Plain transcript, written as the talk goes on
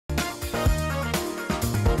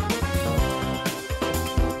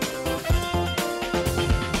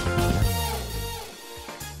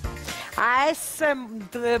ეს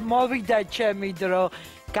მოვიდა ჩემი დრო.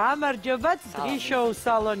 გამარჯობა, დღის შოუ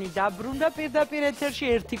სალონი დაბრუნდა პირდაპირ ეთერში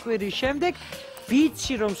ერთი კვირის შემდეგ.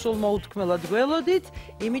 ვიცი რომ სულ მოუთქმელად გველოდით,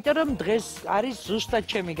 იმიტომ რომ დღეს არის ზუსტად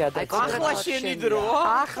ჩემი გადაცემა. ახლა შენი დროა.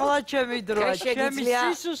 ახლა ჩემი დროა, ჩემი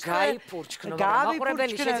სისუსტე. გაიფურჩქნო.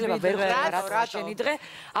 მაყურებელი შეიძლება ვერ ხვდეთ შენი დღე.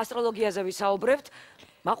 ასტროლოგიაზე ვისაუბრებთ.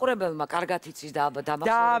 მაყურებელმა კარგად იცის და და მე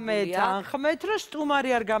დამახსოვრებულია. თანხმეთ, რომ სტუმარი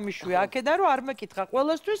არ გამიშვია აქედან, რომ არ მეკითხა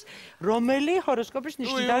ყველასთვის, რომელი ჰოროსკოპის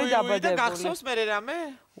ნიშნიდან დაბადებული. და გახსოვს მე რამე?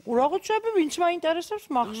 რაღაცები ვინც მაინტერესებს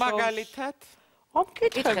მახსოვს. მაგალითად.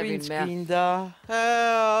 აკითხები ვინც გინდა.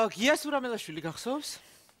 გია სურამელაშვილი გახსოვს?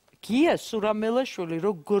 გია სურამელაშვილი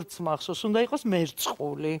როგორც მახსოვს, უნდა იყოს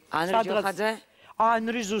მერწყული. ანრიჯოხაძე?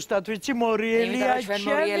 ანრი ზუსტად ვიცი მორიელია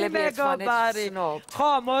ჩემი მეგობარი.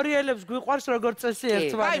 ხო, მორიელებს გვიყვარს როგორც წესი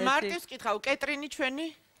ერთმანეთი. აი, მარტივს კითხავ, კეტრინი ჩვენი?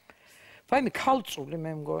 ვაიმე, ქალწული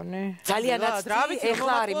მე მგონი. ძალიანაც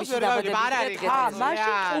ეხლა არის მისი დაბადების დღე.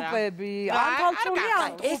 მაშინ ტყუპები. ან ქალწული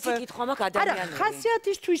ან ეს კითხვა მაქვს ადამიანური. არა,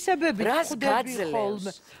 ხასიათის თვისებები ხვდები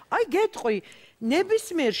ხოლმე. აი, გეტყვი,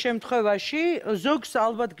 ნებისმიერ შემთხვევაში ზოგს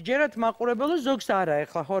ალბათ გჯერათ მაყურებელო, ზოგს არა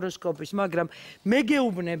ეხლა ჰოროსკოპის, მაგრამ მე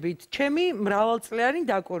გეუბნებით, ჩემი მრავალწლიანი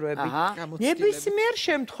დაკვირვებით. ნებისმიერ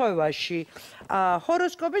შემთხვევაში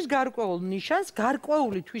ჰოროსკოპის გარკვეულ ნიშანს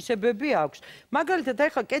გარკვეული თვისებები აქვს. მაგალითად,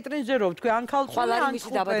 ეხლა კეტრინზე რო ვთქვი, ან ქალწული ან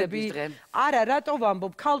ტყუპები. არა, რატო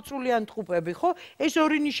ვამბობ, ქალწული ან ტყუპები, ხო? ეს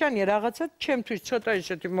ორი ნიშანია რაღაცა ჩემთვის ცოტა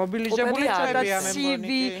ისეთი მობილიზებული, ცოტა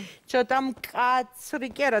ცივი, ცოტა მკაცრი,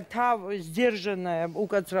 კი არა,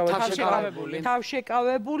 უკაცრავად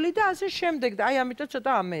თავშეკავებული და ასე შემდეგ და აი ამიტომ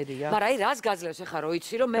ცოტა ამერია. მაგრამ აი რას გაძლევს ახლა რო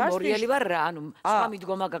იცი რომ მე მორიელი ვარ რა, ანუ სხვა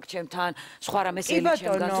მიდგომა გაქვს ჩემთან, სხვა რამე სელი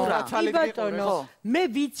ჩემგან თუ რა. ბატონო, მე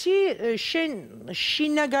ვიცი შენ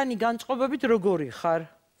შინაგანი განწყობებით როგორი ხარ.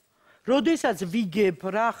 როდესაც ვიგებ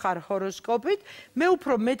რა ხარ ჰოროსკოპით, მე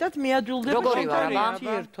უფრო მეტად მიადვილდები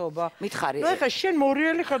ერთობა. მითხარი. ნუ ეხლა შენ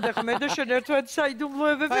მორიელი ხარ და ეხლა მე და შენ ერთმანეთს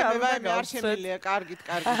საიდუმლოებები არ არ შემიძლია, კარგით.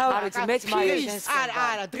 არის მეც მაიენს.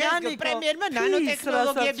 არა, დღეს პრემიერმა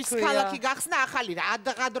ნანოტექნოლოგიების ქალაქი გახსნა ახალი რა,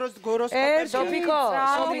 ადღადროს გოროსკოპები. სოფიკო,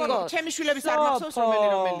 ჩემი შვილების არ მახსოვს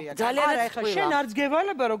რომელია. ძალიან ეხლა შენ არ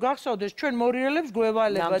გევალება რომ გახსოვდეს ჩვენ მორიელებს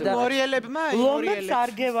გვევალება და მორიელებმა ლომებს არ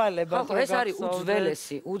გევალება. ხო, ეს არის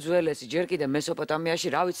უძველესი ჯერ კიდე მესოპოტამიაში,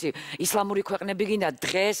 რა ვიცი, ისლამური ქვეყნები გინდა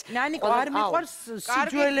დღეს. ნანი არ მიყვარს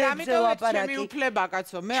სიძველეებზე ლაპარაკი. ჩემი უფლება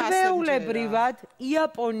კაცო, მე ასე ჩვეულებრივად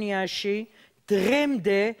იაპონიაში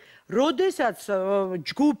დღემდე როდესაც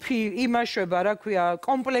ჯგუფი იმაშება, რა ქვია,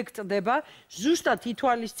 კომპლექტდება, ზუსტად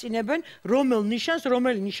ითვალისწინებენ, რომელ ნიშანს,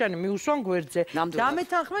 რომელი ნიშანი მიუსვან გვერდზე.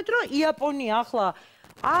 დამეთანხმეთ, რომ იაპონია ახლა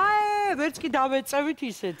ვერც კი დავეწევით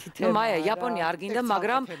ისეთი თემა. ნუ მაია, იაპონია არ გინდა,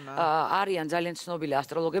 მაგრამ არიან ძალიან ცნობილი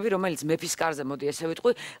ასტროლოგები, რომელიც მეფის კარზე, მოდი ესე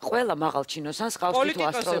ვიტყვი, ყველა მაღალ ჩინოსანს ყავს თითო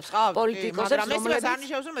ასტროლოგი. პოლიტიკოსებს, რომელიც არ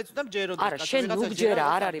ნიშნავს, რომ მეც უნდა მჯეროდეს. არა, შენ ნუ გჯერა,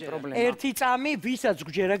 არ არის პრობლემა. ერთი წამი, ვისაც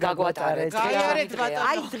გჯერა გაგვატარეთ.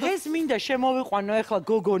 აი, დღეს მინდა შემოვიყვანო ახლა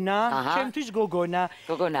გოგონა, ჩემთვის გოგონა.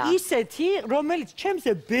 ისეთი, რომელიც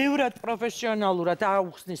ჩემზე ბევრად პროფესიონალურად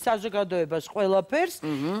აუხსნის საზოგადოებას ყველაფერს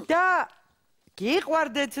და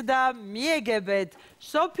გიყვარდეთ და მიეგებეთ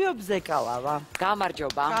სოფიო ბზეკალავა.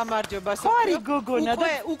 გამარჯობა. გამარჯობა. ხარი გოგონა და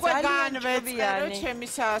უკვე განვეცე რომ ჩემი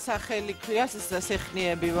სახელი ქვიას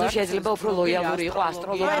სეხნიები ვარ. ნუ შეიძლება უფრო ლოიალური იყო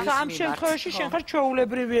ასტროლოგიის მიმართ. ამ შემთხვევაში შენ ხარ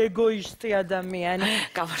ჩვეულებრივი ეგოისტი ადამიანი.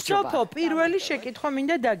 გამარჯობა. სოფო, პირველი შეკითხვა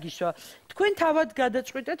მინდა დაგისვა. თქვენ თავად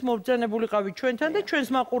გადაწყვიტეთ მობრძანებულიყავით ჩვენთან და ჩვენს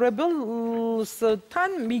მაყურებელთან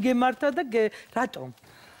მიგემართა და რატომ?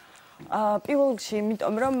 პირველ რიგში,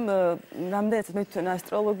 იმიტომ რომ რამდენიც მე თვითონ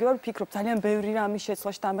ასტროლოგი ვარ, ვფიქრობ ძალიან ბევრი რამის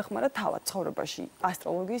შეცვლაში დამეხმარა თავად ცხოვრებაში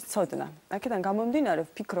ასტროლოგიის ცოდნა. აქედან გამომდინარე,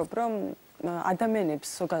 ვფიქრობ რომ ადამიანებს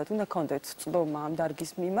ზოგადად უნდა კონდეთ წვდომა ამ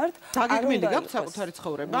დარგის მიმართ. დაგეგმილი გაქვს საკუთარი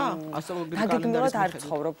ცხოვრება? ასტროლოგიური დაგეგმილად არ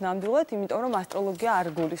ცხოვრობ ნამდვილად, იმიტომ რომ ასტროლოგია არ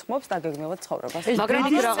გულისხმობს დაგეგმილად ცხოვრებას. მაგრამ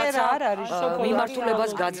იქ რაღაცა არ არის,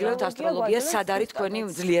 მიმართულებას გაძლევთ ასტროლოგიას, სად არის თქვენი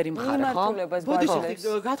ძლიერი მხარე, ხო? ბოდიშით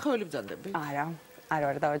გათხოვილი ბრძანდები? არა. არ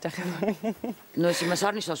ვარ დავაჯახებული. ნუ ეს იმას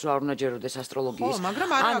არ ნიშნავს, რომ არ უნდა ჯეროდეს ასტროლოგიის. მაგრამ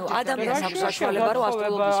არა. ანუ ადამიანს აქვს საშუალება, რომ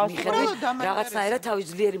ასტროლოგიის მიხედვით რაღაცნაირად თავის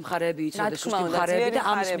ძლიერი მხარეები იცოდეს, სუსტი მხარეები და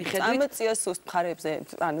ამის მიხედვით ამოწია სუსტ მხარეებზე,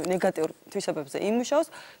 ანუ ნეგატიურ თვისებებზე იმუშავს,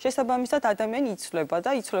 შესაბამისად ადამიანი იცვლება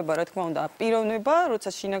და იცვლება, რა თქმა უნდა, პიროვნება, როცა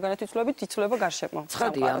შინაგანად იცვლებით, იცვლება გარშემო.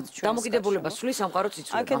 ცხადია, დამოკიდებულება სulis სამყაროც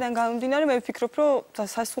იცვლება. აქედან გამომდინარე, მე ვფიქრობ, რომ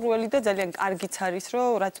სასურველი და ძალიან კარგიც არის, რომ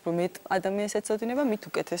რაც უფრო მეტ ადამიანს ეცოდინება, მით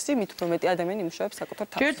უკეთესი, მით უფრო მეტი ადამიანი იმუშავებს საკუთარ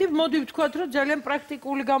თავს. ერთი მოდი ვთქვათ, რომ ძალიან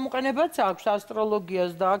პრაქტიკული გამოყენებაც აქვს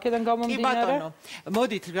ასტროლოგიას და აქედან გამომდინარე. კი ბატონო,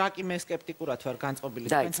 მოდით რა კი მე სკეპტიკურად ვარ განწყობილი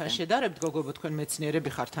თქვენთან შედარებით, გოგობო თქვენ მეცნიერები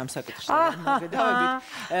ხართ ამ საკითხში. მოგედავებით.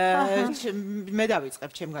 მე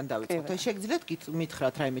დავიწყებ, ჩემგან დავიწყოთ. შეგიძლიათ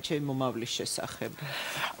მითხრათ რაიმე ჩემი მომავლის შესახებ?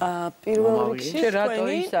 პირველ რიგში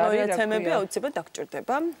თქვენი მონაცემები აუცილებლად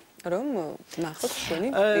დაგჭირდება. რომ ნახოთ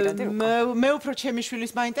ჩვენი პირადი რუკა. მე უფრო ჩემი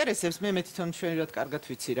შვილის მაინტერესებს, მე თვითონ ჩვენად კარგად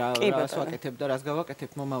ვიცი რა ვაკეთებ და რას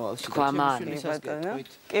გავაკეთებ მომავალში და ჩემი შვილისაც გეტყვით.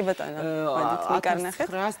 კი ბატონო, მოდით მიკარნახეთ.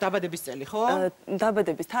 დაბადების წელი ხო?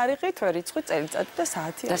 დაბადების თარიღი, თვერიცხვი, წელიწადი და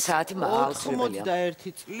საათი. და საათი აუცილებელია.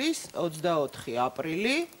 91 წლის 24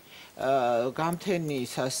 აპრილი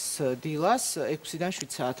გამთენისას დილას 6-დან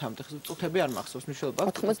 7 საათამდე. წუთები არ მახსოვს მნიშვნელობა.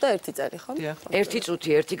 91 წელი ხო? 1 წუთი,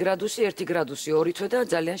 1 გრადუსი, 1 გრადუსი, 2 თვე და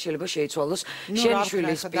ძალიან შეიძლება შეიცვალოს შენი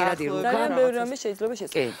შვილის პირადი რუკა. ძალიან ბევრი რამე შეიძლება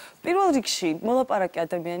შეცვალოს. პირველ რიგში მოლაპარაკე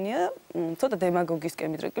ადამიანია, ცოტა დემაგოგის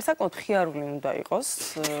კემიდრეკი, საკმაოდ ხიარული უნდა იყოს.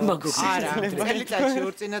 დემაგოგი. არა, წელიწადში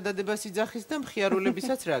ორ წინადადებას იძახის და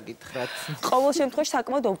მხიარულებისაც რა გითხრათ? ყოველ შემთხვევაში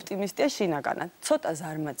საკმაოდ ოპტიმისტია შინაგანად. ცოტა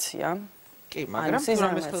ზარმაცია. კი, მაგრამ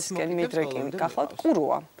რამეს ხელს მოკიდებს გახავთ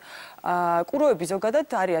ყუროა. ყუროები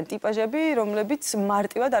ზოგადად არიან ტიპაჟები, რომლებიც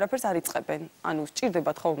მარტივად არაფერს არ იწყებენ. ანუ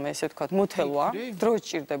სჭირდებათ ხოლმე ესე ვთქვათ, მოთელვა, დრო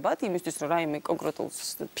სჭირდებათ იმისთვის, რომ რაიმე კონკრეტულ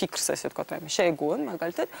ფიქრს ესე ვთქვათ, რაიმე შეეგუონ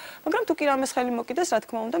მაგალითად, მაგრამ თუ კი რამეს ხელი მოკიდეს, რა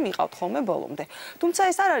თქმა უნდა, მიყავთ ხოლმე ბოლომდე. თუმცა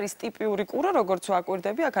ეს არ არის ტიპიური ყურო, როგორც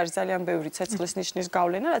ვაკვირდები, აქ არის ძალიან ბევრი ცეცხლის ნიშნის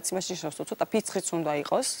გავლენა, რაც იმას ნიშნავს, რომ ცოტა ფიცხიც უნდა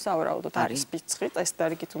იყოს, სავარაუდოდ არის ფიცხი,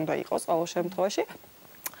 წესდარიგით უნდა იყოს ყოველ შემთხვევაში.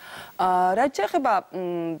 რაც შეეხება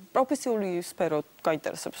პროფესიული სფერო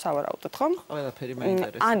გაინტერესებს სავარაუდოდ, ხო? ყველაფერი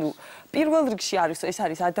მაინტერესებს. ანუ პირველ რიგში ეს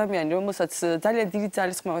არის ადამიანი, რომელსაც ძალიან დიდი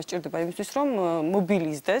ძალისხმევა სჭირდება იმისთვის, რომ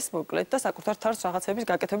მობილიზდეს, მოკლედ და საკუთარ თავს რაღაცების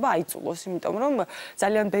გაკეთება აიძულოს, იმიტომ რომ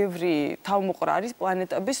ძალიან ბევრი თავმოყრა არის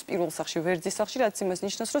პლანეტების პირველ სახში, ვერძის სახში, რაც იმას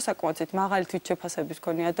ნიშნავს, რომ საკმაოდ მაგარი თვითშეფასების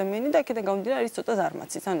მქონე ადამიანი და აქედან გამომდინარე არის ცოტა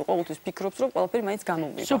ზარმაციც. ანუ ყოველთვის ფიქრობს, რომ ყველაფერი მაინც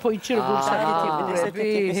გამომივიდა. სოფო იცი როგორ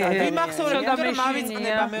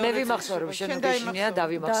მე ვიმახსოვრებ შენ გეშინია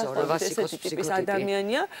დავიმახსოვრებ ვასიკოს ფსიქოტიპი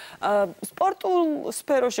ადამიანია სპორტულ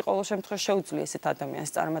სფეროში ყოველ შემთხვევაში შეუძლია ესეთ ადამიანს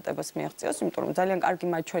წარმატებას მიაღწიოს, იმიტომ რომ ძალიან კარგი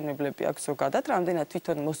მაჩვენებლები აქვს ზოგადად, რამდენად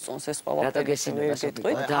თვითონ მოსწონს ეს ყველაფერი.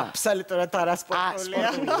 აბსოლუტურად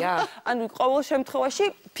არასპორტულია. ანუ ყოველ შემთხვევაში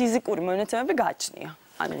ფიზიკური მონაცემები გააჩნია.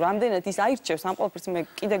 ანუ რამდენად ის აირჩევს ამ ყველაფერს მე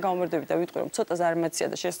კიდე გამომერდები და ვიტყვი რომ ცოტა ზარმაცია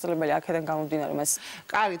და შესაძლებელი აქედან გამომდინარე მას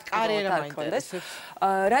კარიერა მაინტერესებს.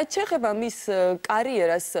 რაც შეეხება მის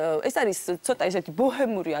კარიერას, ეს არის ცოტა ესეთი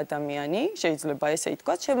ბოჰემური ადამიანი, შეიძლება ესე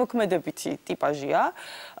ითქვას, შემოქმედებითი ტიპაჟია.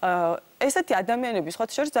 ესეთი ადამიანები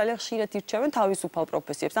სხვათა შორის ძალიან ხშირად ირჩევენ თავისუფალ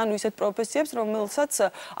პროფესიებს, ანუ ისეთ პროფესიებს,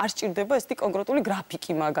 რომელსაც არ სჭირდება ესეთი კონკრეტული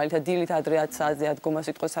გრაფიკი, მაგალითად, დილით ადრე 10 საათზე ადგომა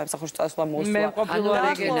სიტყვის სამსახურში წასვლა მოსვლა.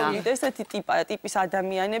 ესეთი ტიპის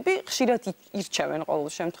ადამიანები ხშირად ირჩევენ ყოველ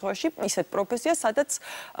შემთხვევაში ისეთ პროფესიას, სადაც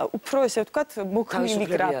უფრო ესე ვთქვათ, მოქმედი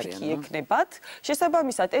გრაფიკი ექნებათ.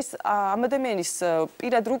 შესაბამისად, ეს ამ ადამიანის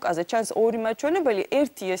პირად რუკაზე ჩანს ორი მაჩვენებელი,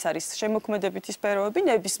 ერთი ეს არის შემოქმედებითი სფეროები,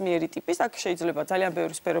 ნებისმიერი ტიპის, აქ შეიძლება ძალიან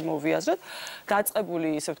ბევრი სფერო მოვიაზროთ.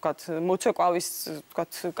 დაწყებული ისე ვთქვათ მოცეკვავის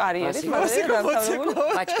ვთქვათ კარიერით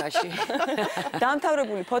მაჩკაში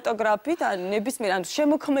დამთავრებული ფოტოგრაფით ან ნებისმიერ ან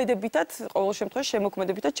შემოქმედებითად ყოველ შემთხვევაში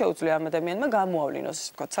შემოქმედებითად შეუძლია ამ ადამიანმა გამოავლინოს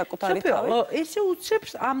ისე ვთქვათ საკუთარი თავი. ესე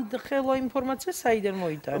უცებს ამ ხელო ინფორმაციას საიდან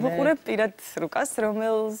მოიტანა? ვუყურებ პირად რუკას,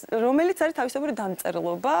 რომელიც არის თავისებური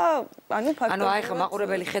დამწერლობა, ანუ ფაქტობრივად. ანუ აი ხა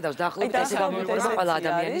მაყურებელი ხედავს დაახლოებით ესე გამოიყურება ყველა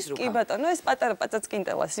ადამიანის რუკა. კი ბატონო, ეს პატარა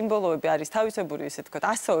პაწაწკინტელა სიმბოლოები არის თავისებური ისე ვთქვათ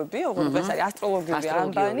ასოები, ეს არის ასტროლოგიური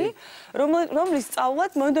ამბანი, რომლის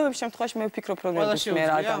სწავლად მონდომების შემთხვევაში მე ვფიქრობ, რომ ნებისმიერ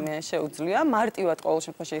ადამიანს შეუძლია მარტივად ყოველ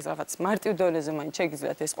შემთხვევაში ეს რაღაც მარტივ დონეზე მაინც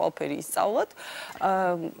შეგიძლიათ ეს ყველაფერი ისწავლოთ.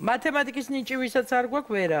 მათემატიკის ნიჭი ვისაც არ გვაქვს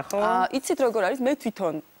ვერა, ხო? იცით როგორ არის? მე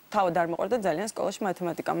თვითონ თავად არ მოყვარდა ძალიან სკოლაში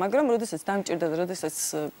მათემატიკა, მაგრამ როდესაც დამჭირდა და როდესაც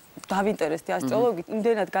დავინტერესდი ასტროლოგიით,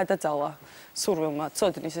 იმდენად გადაძალა სურვილმა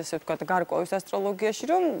ცოდნის ესე ვთქვათ გარკვევის ასტროლოგიაში,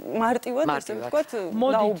 რომ მარტივად ესე ვთქვათ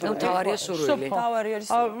მოდით თავარია სურვილი. თავარი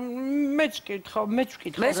არის. მეც ვკითხავ. მე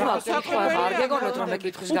არ გეგონოთ რომ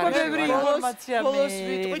მეკითხვის გარშემო ინფორმაცია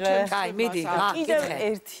კაი, მიდი, კიდევ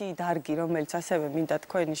ერთი დარგი, რომელიც ასევე მინდა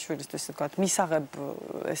თქვენი შვილისთვის ესე ვთქვათ მისაღებ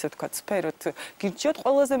ესე ვთქვათ სფეროთ გირჩიოთ,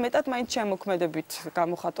 ყველაზე მეტად მაინც შემოქმედებით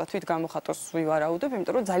გამოხატვა, თვით გამოხატვას ვივარაუდებ,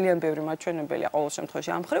 იმიტომ რომ ძალიან ბევრი მაჩვენებელია ყოველ შემთხვევაში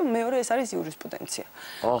ამ მხრივ, მეორე ეს არის იურისპრუდენცია.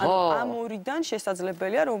 ანუ ამ ორიდან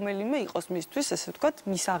შესაძლებელია რომელიმე იყოს მისთვის ესე ვთქვათ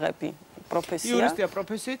მისაღები. პროფესია. იურისტია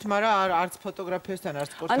პროფესიით, მაგრამ არც ფოტოგრაფიასთან,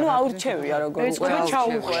 არც სპორტთან. ანუ აურჩევია როგორ ეს უკვე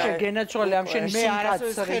ჩაუხშე გენაცვალე ამ შენი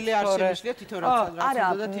სიმკაცრით. ხელი არ შემიშლია თვითონ რაც არა,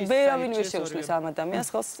 ვერავინ ვერ შეუშლის ამ ადამიანს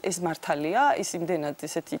ხელს, ეს მართალია, ის იმდენად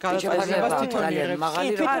ესეთი გადაწყვეტილებას თვითონ ძალიან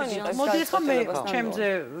მაღალი როა. მოდი ახლა მე ჩემზე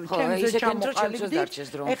ჩამოყალიბდი.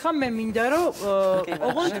 ეხლა მე მინდა რომ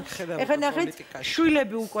ოღონდ ეხლა ნახეთ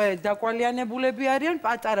შვილები უკვე დაკვალიანებულები არიან,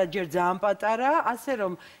 პატარა ჯერ ძალიან პატარა, ასე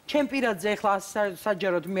რომ ჩემ პირადზე ეხლა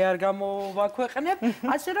საჯაროდ მე არ გამოვაქვეყნებ,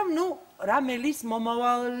 ასე რომ ნუ რამელის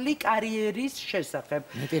მომავალი კარიერის შესახებ.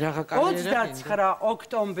 29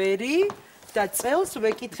 ოქტომბერი და წელს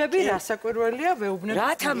ვეკითხები რა საკვირველია ვეუბნებ.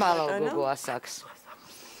 რათა მალავ გოგო ასაკს.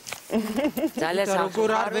 ძალიან როგორ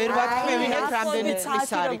არ ვერ ვაკმევინეთ რამდენი წლის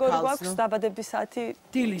არის როგორ გვაქვს დაბადების საათი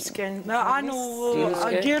დილისკენ. ანუ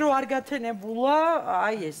ჯერო არ გათენებულა,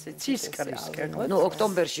 აი ესე ცისკრისკენ. ნუ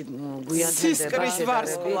ოქტომბერში გვიან ცისკრის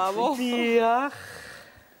ვარსკვლავო. დიახ.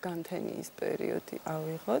 განთენის პერიოდი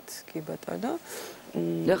ავიღოთ, კი ბატონო.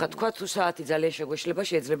 ეხლა თქვა თუ საათი ძალიან შეგვეშლება,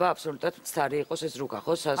 შეიძლება აბსოლუტურად მცდარი იყოს ეს რუკა,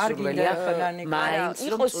 ხო? სასურველია. მაინც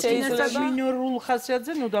რომ შეიძლება მინორულ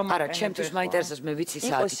ხასიათზე ნუ დამაყენებ. არა, ჩემთვის მაინტერესებს, მე ვიცი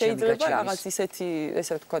საათი ჩემი შეიძლება გაჩენის. რაღაც ისეთი,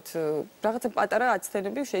 ესე ვთქვათ, რაღაცა პატარა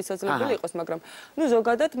აცდენები შესაძლებელი იყოს, მაგრამ ნუ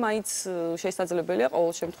ზოგადად მაინც შესაძლებელია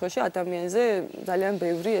ყოველ შემთხვევაში ადამიანზე ძალიან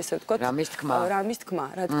ბევრი, ესე ვთქვათ, რამის თქმა.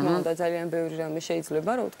 რა თქმა უნდა, ძალიან ბევრი რამე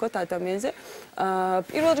შეიძლება, რომ ვთქვათ, ადამიანზე.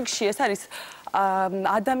 პირველ რიგში ეს არის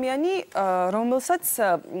ადამიანი, რომელსაც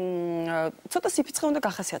ცოტა სიფიცხე უნდა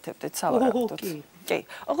გახასიათებდეთ სავარაუდოდ. კი.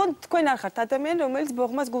 ოღონდ თქვენ არ ხართ ადამიანი, რომელიც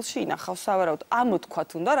ბოღმას გულში ინახავს სავარაუდოდ. ამოთქვათ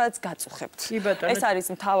უნდა, რაც გაწუხებთ. ეს არის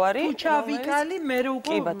მთავარი. ჩავიკალი, მე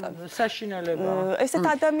უკვე საშინელება. ესეთ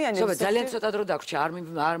ადამიანებს სულ ძალიან ცოტა დრო დაგვრჩა, არ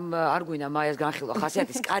გვინდა მაიას განხილვა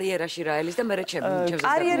ხასიათის კარიერაში რა ელის და მე ჩემს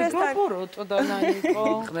კარიერასთან როტოდანაიყო.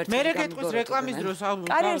 მე გეტყვის რეკლამის დროს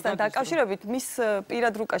კარიერასთან დაკავშირებით მის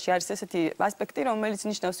პირად რუკაში არის ესეთი ასპექტი, რომელიც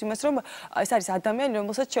ნიშნავს იმას, რომ ეს არის ადამიანი,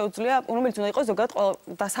 რომელსაც შეუძლია, რომელიც უნდა იყოს ზოგადად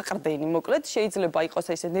დასაყრდენი, მოკლედ შეიძლება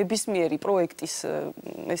იყოს ესე ნებისმიერი პროექტის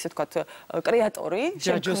ესე ვთქვათ კრეატორი,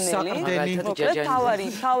 შემქმნელი, მოკლედ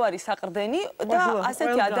თავარი საყრდენი და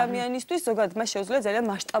ასეთი ადამიანისთვის ზოგადად მას შეუძლია ძალიან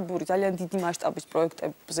მასშტაბური, ძალიან დიდი მასშტაბის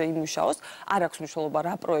პროექტებზე იმუშაოს. არ აქვს მნიშვნელობა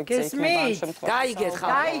რა პროექტზე იქნება ამ შემთხვევაში.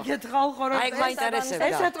 გაიგეთ ხალხო რა ეს მაინტერესებს.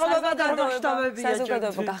 ეს ეთყობა და მასშტაბებია.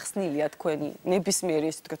 საზოგადოება გახსნილია თქვენი ნებისმიერი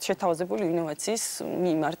ესე ვთქვათ შეთავაზებული ინოვაციის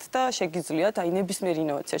მიმართ და შეგიძლიათ აი ნებისმიერი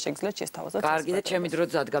ინოვაცია შეგიძლიათ შესთავაზოთ. კარგი და ჩემი დრო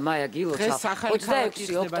ძადგა მაია გილოცა.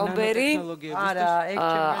 26 ოქტომბერი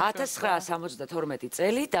 1972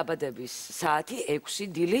 წელი დაბადების საათი 6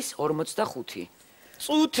 დილის 45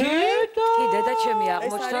 წუთი კი დედა ჩემი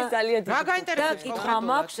აღმოჩნდა რა გაინტერესებს კითხვა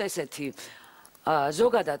მაქვს ესეთი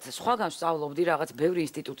ზოგადად სხვაგან სწავლობდი რაღაც ბევრი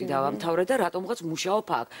ინსტიტუტი დავამთავრე და რატომღაც მუშაობ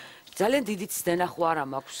აქ ძალიან დიდი ცდენა ხო არა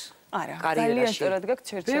მაქვს არა, ძალიან სწორად გაქვს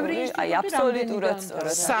ჩერჩეული, აი აბსოლუტურად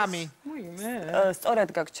სწორად. 3. სწორად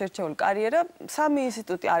გაქვს ჩერჩეული კარიერა. 3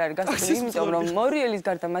 ინსტიტუტი არ არის გასული, იმიტომ რომ მორიელის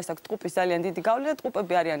გარდა მას აქვს ტყუპის ძალიან დიდი გავლენა,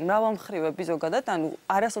 ტყუპები არიან მრავალმხრივები ზოგადად, ანუ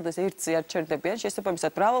არასოდეს ერთზე არ ჩერდებიან,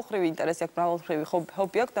 შესაბამისად მრავალმხრივი ინტერესი აქვს, მრავალმხრივი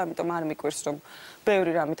ჰობი აქვს, ამიტომ არ მიკვირს რომ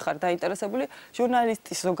ბევრი რამით ხარ დაინტერესებული.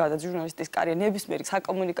 ჟურნალისტის ზოგადად ჟურნალისტის კარიერა ნებისმიერი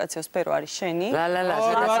საკომუნიკაციო სფერო არის შენი.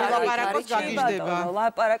 ლაპარაკოს გაგიჟდება.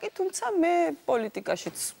 ლაპარაკი, თუმცა მე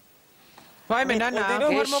პოლიტიკაშიც ვაიმე ნანა,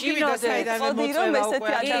 არ მოგივიდა საიდან მოწევა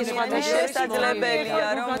უკვე ადამიანი შესაძლებელია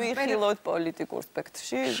რომ ვიხილოთ პოლიტიკურ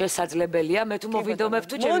სპექტრში. შესაძლებელია, მე თუ მოვიდომებ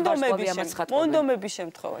თუ ჩემი ვარსკვლავი ამას ხატყობენ. მონდომების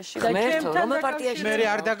შემთხვევაში. რომელ პარტიაში მე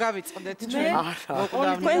არ დაგავიწყდეთ ჩვენ.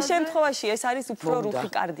 თქვენ შემთხვევაში ეს არის უფრო რუხი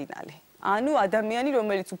კარდინალი. ანუ ადამიანი,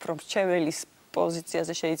 რომელიც უფრო მრჩეველის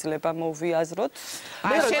პოზიციაზე შეიძლება მოვიაზროთ.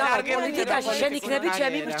 მე შენ არ პოლიტიკაში შენ იქნები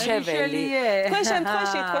ჩემი მრჩეველი. თქვენ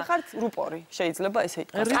შემთხვევაში თქვენ ხართ რუპორი, შეიძლება ესე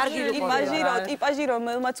ითქვას. კარგი ტიპაჟი,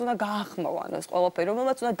 რომელმაც უნდა გაახმოვანოს ყველაფერი,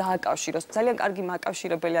 რომელმაც უნდა დააკავშიროს. ძალიან კარგი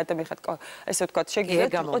მაკავშირებელი ადამიანი ხართ, ესე ვთქვათ,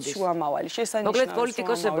 შეგიძლიათ იყოს შუამავალი. შესანიშნავი. მოკლედ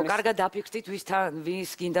პოლიტიკოსებო, კარგად დაფიქრდით,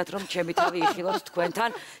 ვის გინდათ რომ ჩემი თავი იხილოთ თქვენთან,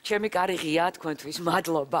 ჩემი კარი ღია თქვენთვის.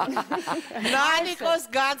 მადლობა. ნანიკოს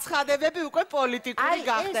განცხადებები უკვე პოლიტიკური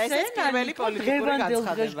გახდა. ეს პირველი პოლიტიკური დღევანდელ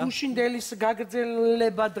დღეს გუშინდელის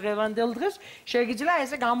გაგრძელება დღევანდელ დღეს შეგიძლია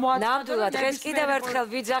ესე გამოაცხადო. ნამდვილად დღეს კიდევ ერთხელ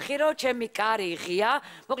ვიძახი რომ ჩემი კარი ღია.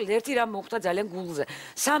 მოკლედ ერთი რამ მოხდა ძალიან გულზე.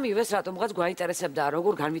 სამივეს რატომღაც გვაინტერესებდა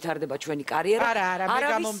როგორ განვითარდება ჩვენი კარიერა. არა, მე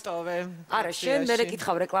გამომტოვე. არა, შენ მე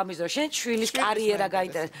კითხავ რეკლამის დროს, შენ შვილის კარიერა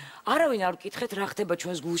გაინტერესებს. არავინ არ ვკითხეთ რა ხდება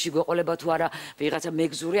ჩვენს გულში გვეყოლება თუ არა ვიღაცა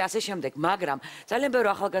მეგზური ასე შემდეგ, მაგრამ ძალიან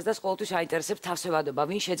ბევრი ახალგაზრდას ყოველთვის აინტერესებს თავსებადობა,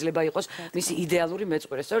 ვინ შეიძლება იყოს მისი იდეალური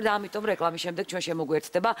მეწყვილე. სწორედ ამიტომ რეკლამის შემდეგ ჩვენ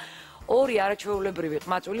შემოგვიერთდება ორი არაჩვეულებრივი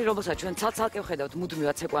ყმაწვილი, რომელსაც ჩვენ ცალ-ცალკე ვხედავთ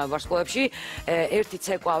მუდმივად ცეკვავენ ვარსკვლავებში. ერთი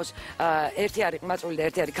ცეკვავს, ერთი არის ყმაწვილი და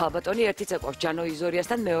ერთი არის ქალბატონი, ერთი ცეკვავს ჯანო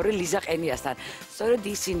იზორიასთან, მეორე ლიზა ყენიასთან. სწორედ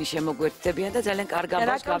ისინი შემოგვიერთდებიან და ძალიან კარგ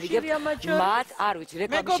ამბავს გავიგებთ. მათ არ ვიცი,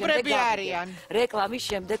 რეკლამის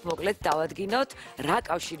შემდეგ მოკლედ დავადგინოთ, რა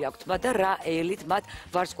კავშირი აქვთ მათ და რა ელით მათ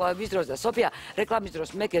ვარსკვლავების დროს და სოფია, რეკლამის დროს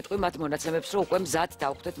მე გეტყვი მათ მონაცემებს, რომ უკვე მზად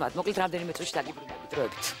დავხვდეთ მათ. მოკლედ რამდენიმე წუთში დაგიბრუნდებით,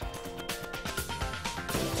 დროებით.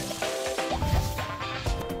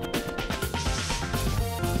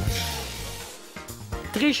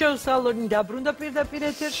 დღის შოუს სალონი დაბრუნდა პირდაპირ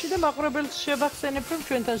ეთერში და მაყურებელს შევახსენებ, რომ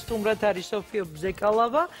ჩვენთან სტუმრად არის სოფია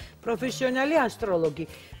ბზეკალავა, პროფესიონალი ასტროლოგი.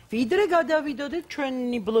 ვიდრე გადავიდოდეთ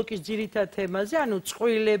ჩვენი ბლოკის ძირითად თემაზე, ანუ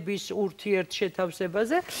წყვილების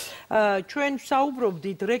ურთიერთშეთავსებაზე, ჩვენ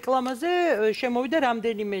საუბრობდით რეკლამაზე, შემოვიდა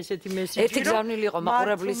რამდენიმე ესეთი მესიჯი, ერთი გზავნილი იყო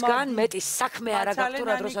მაყურებლისგან, მეტი საქმე არა გაქვთ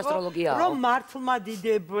რა დროს ასტროლოგიაა. რომ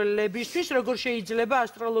მართლმადიდებლებისთვის როგორ შეიძლება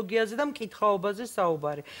ასტროლოგიაზე და მკითხაობაზე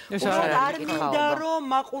საუბარი. არ მინდა რომ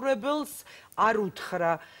მაყურებელს არ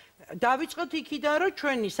უთხრა. დავიწყოთ იქიდან, რომ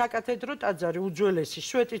ჩვენი საკათედრო ტაძარი უძველესი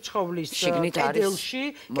შვეტი ცხოვლის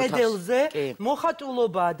კედელზე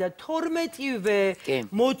მოხატულობაა და 12-ვე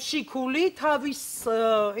მოციქული თავის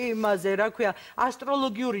იმაზე, რა ქვია,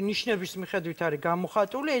 ასტროლოგიური ნიშნების მიხედვით არის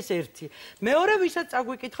გამოხატული, ეს ერთი. მეორე, ვისაც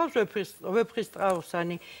წაგვიკითხავს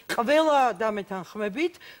ვეფხისტყაოსანი, ყველა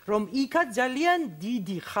დამეთანხმებით, რომ იქაც ძალიან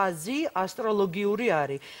დიდი ხაზი ასტროლოგიური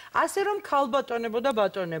არის. ასე რომ ქალბატონებო და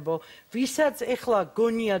ბატონებო, ვისაც ეხლა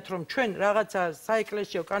გონიათ, რომ ჩვენ რაღაცა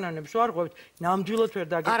საეკლესიო კანონებს ვარღვევთ, ნამდვილად ვერ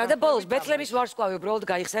დაგეკითხავთ. არა და ბოლოს ბეთლემის ვარსკვლავი უბრალოდ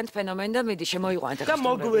გაიხსენთ ფენომენი და მიდი შემოიყვანეთ და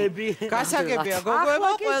მოგვები. გასაგებია,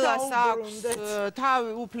 გოგოებო, ყველას აქვს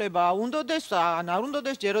თავი უფლება უნდოდეს, ან არ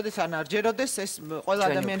უნდოდეს, ჯეროდეს ან არ ჯეროდეს, ეს ყველა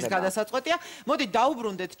ადამიანის გადასაწყვეტია. მოდით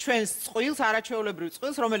დაუბრუნდეთ ჩვენს წყვილს, არაჩვეულებრივ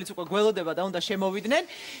წყვილს, რომელიც უკვე გველოდება და უნდა შემოვიდნენ.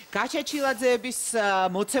 გაჩეჩილაძეების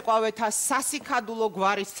მოცეკვავეთა სასიქადულო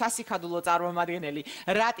გვარის სასიქადულო წარმომადგენელი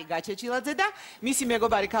რატი გაჩეჩილაძე და მისი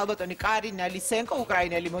მეგობარი ქალბატონი კარინა ლისენკო,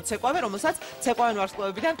 უკრაინელი მოცეკვავე, რომელსაც ცეკვავენ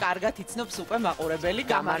ვარსკვლავებიდან კარგად იცნობს უკვე მაყურებელი.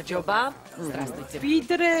 გამარჯობა.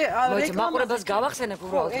 ვიდრე მაყურებელს გავახსენებ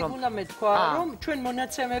უბრალოდ რომ უნდა მეთქვა, რომ ჩვენ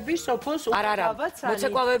მონაცემები სოფოს უკრავაც არის.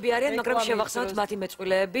 მოცეკვავები არიან, მაგრამ შევახსენოთ მათი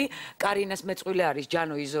მეწყვილეები. კარინას მეწყვილე არის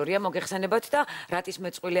ჯანო იზორია, მოგეხსენებათ და რატის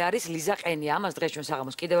მეწყვილე არის ლიზა ყენია. ამას დღეს ჩვენ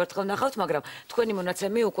საღამოს კიდევ ერთხელ ვნახავთ, მაგრამ თქვენი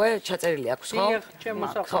მონაცემი უკვე ჩაწერილი აქვს, ხო?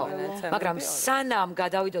 ხო. მაგრამ სანამ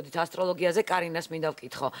გადავიდოდით ასტროლოგიაზე, კარინას მინდა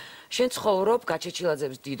ვკითხო. შენ ცხოვრობ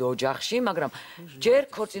გაჩეჩილაძეების დიდ ოჯახში, მაგრამ ჯერ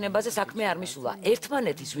ქორწინებაზე საქმე არ მისულა.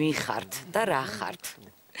 ერთმანეთის ვინ ხართ და რა ხართ?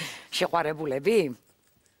 შეყვარებულები?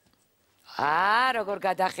 როგორ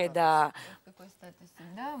გადახედა?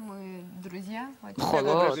 Да, мы друзья.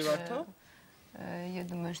 Холод. Я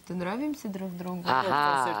думаю, что нравимся друг другу.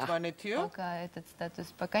 Пока этот статус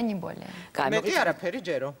пока не более. მეტი არაფერი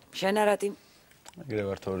ჯერო. შენ რატი? ეგრე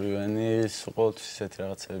ვართ ორივენი, ყოველთვის ისეთი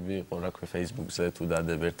რაღაცები იყო, რა ქვია, Facebook-ზე თუ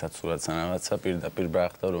დადებ ერთად სურათს ან რაღაცა, პირდაპირ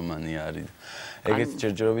ბრახტა რომანი არის. ეგეთი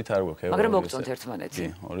ჯერჯერობით არ გვაქვს. მაგრამ მოგწონთ ერთმანეთი. კი,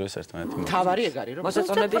 ორივეს ერთმანეთი. თავარი ეგ არის, რომ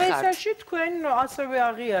მოსაწონები ხართ. პრესაში თქვენ ასევე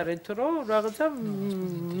აღიარეთ, რომ რაღაცა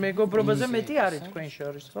მეგობრობაზე მეტი არის თქვენ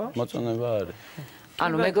შორის, ხო? მოწონება არის.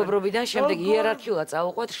 ანუ მეგობრობიდან შემდეგ იერარქიულად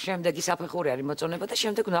წავუყვეთ, შემდეგი საფეხური არის მოწონება და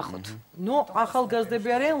შემდეგ ვნახოთ. ნუ ახალგაზრდები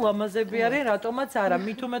არიან, ლამაზები არიან, რატომაც არა,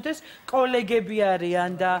 მით უმეტეს კოლეგები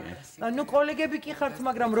არიან და ნუ კოლეგები კი ხართ,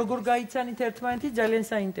 მაგრამ როგორ გაიცანით ერთმანეთი ძალიან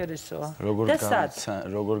საინტერესოა.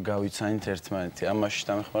 როგორ გავიცანით ერთმანეთი? ამაში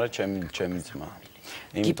დამეხმარა ჩემი ძმა.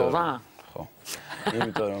 გიპოვა? ხო.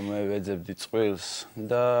 იმიტომ რომ მე ვეძებდი წყვილს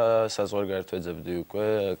და საზღვარგარეთ ვეძებდი უკვე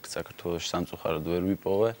საქართველოში სამწუხაროდ ვერ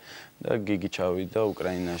ვიპოვე. და გიგი ჩავიდა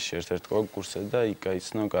უკრაინაში ერთ-ერთ კონკურსზე და იქ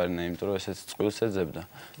გაიცნო კარინა, იმიტომ რომ ესეც წყვილს ეძებდა.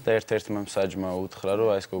 და ერთ-ერთმა მსაჯმა უთხრა, რომ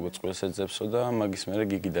აი ეს გოგო წყვილს ეძებსო და მაგის მერე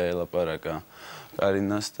გიგი დაელაპარაკა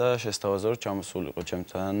კარინას და შესთავაზა, რომ ჩამოსულიყო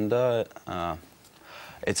ჩემთან და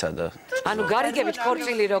ეცადა. ანუ გარიგებით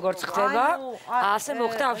ქორწილი როგორც ხდება, ასე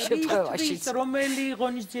მოხდა ამ შემთხვევაში. რომელი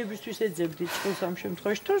ღონისძიებისთვის ეძებდი წყვილს ამ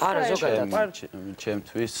შემთხვევაში თუ არა, ზოგადად.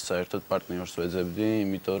 ჩემთვის საერთოდ პარტნიორს ვეძებდი,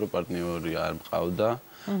 იმიტომ რომ პარტნიორი არ მყავდა.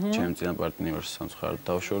 ჩემ წინა პარტნიორს სამწუხაროდ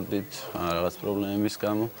დავშორდით რაღაც პრობლემების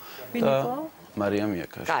გამო და მარია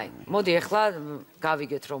მიაკაშა. კაი, მოდი ახლა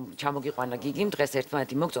გავიგეთ რომ ჩამოგიყვანა გიგიმ, დღეს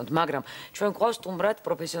ერთმანეთი მოგწონთ, მაგრამ ჩვენ გვყავს სტუმრად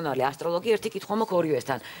პროფესიონალი ასტროლოგი, ერთი კითხვა მაქვს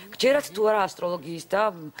ორივესთან. გჯერათ თუ არა ასტროლოგიის და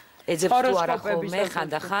ეძებთ თუ არა ხოლმე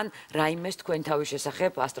ხანდახან რაიმეს თქვენ თავის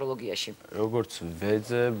შესახებ ასტროლოგიაში? როგორც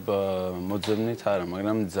ვეძებ, მოძებნით არა,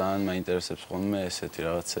 მაგრამ ძალიან მაინტერესებს ხოლმე ესეთი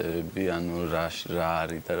რაღაცები, ანუ რა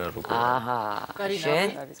არის და რა როგორ. შენ?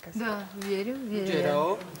 Да, верю.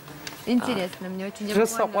 ჯერო. Интересно, мне очень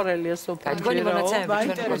რასაყვარელია სოფია. თქვენი მონაცემები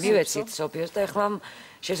ჩვენ მივეცით სოფიას და ეხლა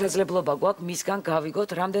შესაძლებლობა გვაქვს მისგან გავიგოთ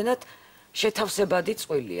რამდენად შეთავსებადი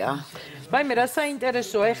წვილია. მაიმე რა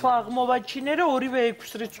საინტერესოა, ეხლა აღმოვაჩინე რომ ორივე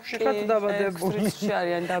 6 რიცხვში ხართ დაბადებული. 6 რიცხვში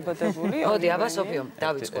არიან დაბადებული. მოდი, აბა სოფიო,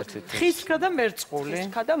 დავიწყოთ. თხისრქა და მერწყული.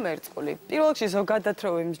 თხისრქა და მერწყული. პირველ რიგში ზოგადად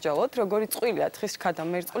რო ვიმსჯელოთ, როგორი წვილია თხისრქა და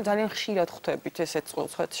მერწყული, ძალიან ხშირად ხვდებით ესეთ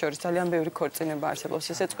წყვილს, ხოთ შორის ძალიან ბევრი ქორწინება არსებობს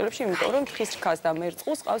ესეთ წყვილებში, იმიტომ რომ თხისრქას და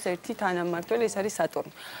მერწყულს ყავს ერთი თანამმართველი, ეს არის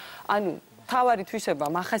სატურნი. ანუ თავარი თვისება,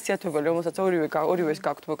 მახასიათებელი, რომელსაც ორივეს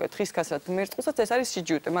გაქვთ მოკეთ თხისრქასაც და მერწყულსაც, ეს არის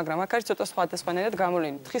სიჯიუტე, მაგრამ აქ არის ცოტა სხვადასხვანაირად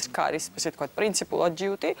გამოვლენილი. თხისრქა არის, ესე ვთქვათ, პრინციპულად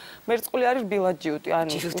ჯიუტი, მერწყული არის რბილად ჯიუტი.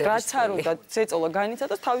 ანუ რაც არ უნდა ზეწოლა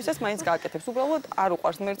განიცადოს, თავისას მაინც გააკეთებს. უბრალოდ არ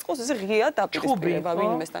უყვარს მერწყულს, ესე ღიად დაპირისპირება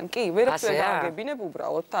ვინმესთან. კი, ვერაფერ გააგებინებ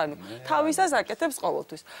უბრალოდ, ანუ თავისას აკეთებს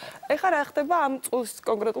ყოველთვის. ეხლა რა ხდება ამ წყვილს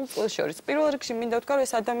კონკრეტულ წყვილს შორის? პირველ რიგში მინდა ვთქვა, რომ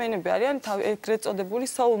ეს ადამიანები არიან ეგრეთ წოდებული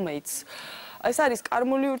soulmates. ეს არის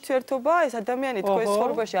კარმული ურთიერთობა, ეს ადამიანი თქვენს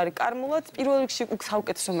ცხოვრებაში არის კარმულად, პირველ რიგში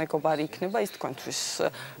საუკეთესო მეგობარი იქნება ის თქვენთვის.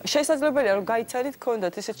 შესაძლებელია რომ გაიცადით,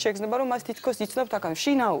 გქონდათ ესეთ შეგრძნება, რომ მას თითქოს იცნობთ აქ,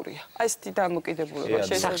 შინაურია. ესეთი დამოკიდებულება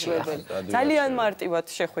შესაძლებელი. ძალიან მარტივად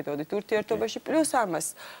შეხვიდოდით ურთიერთობაში, პლუს ამას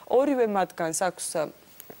ორივე მათგანს აქვს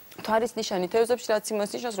თვარის ნიშანი თევზებში, რაც იმას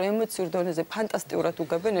ნიშნავს, რომ ემოციურ დონეზე ფანტასტიკურად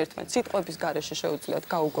უგებენ ერთმანეთს. სიტყვების გარეშე შეუძლიათ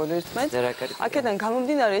გაუგონ ერთმანეთს. აქედან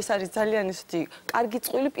გამომდინარე, ეს არის ძალიან ისეთი კარგი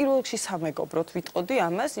წყვილი, პირველ რიგში სამეგობროდ ვიტყოდი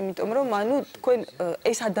ამას, იმიტომ რომ ანუ თქვენ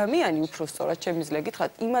ეს ადამიანი უფრო სწორად შემიძლია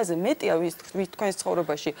გითხრათ, იმაზე მეტია ვის თქვენს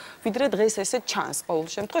ცხოვრებაში, ვიდრე დღეს ესე ჩანს ყოველ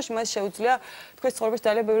შემთხვევაში, მას შეუძლია თქვენს ცხოვრებაში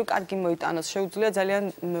ძალიან ბევრი კარგი მოიტანოს, შეუძლია ძალიან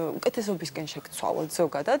უკეთესობისკენ შეგცვალოთ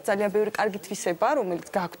ზოგადად, ძალიან ბევრი კარგი თვისება, რომელიც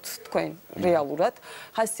გაქვთ თქვენ რეალურად,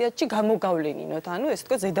 ხასიათში გამოგავლენინოთ, ანუ ესე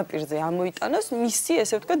ვთქვათ, ზედაპირზე ამოიტანოს, მისი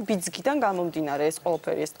ესე ვთქვათ, ბიძგიდან გამომდინარე ეს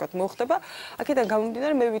ყველაფერი ესე ვთქვათ მოხდება. აქედან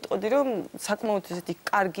გამომდინარე მე ვიტყოდი, რომ საკმაოდ ესეთი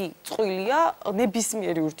კარგი წყვილია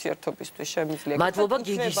ნებისმიერი ურთიერთობისთვის შემიძლია. მადლობა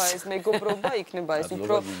გიგის. იქნება ეს მეგობრობა, იქნება ეს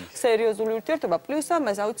უფრო სერიოზული ურთიერთობა. პლუს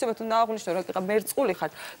ამას აუცილებლად უნდა აღვნიშნო, რომ ეხლა მერწყული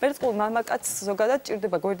ხართ. მერწყულ მამაკაცს ზოგადად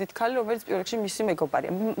ჭირდება გვერდით ქალი, რომელიც პირველ რიგში მისი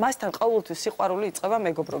მეგობარია. მასთან ყოველთვის სიყვარული იწყება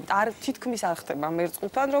მეგობრობით. არ თითქმის არ ხდება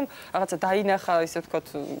მერწყულთან, რომ რაღაცა დაინახა, ისე ვთქვათ,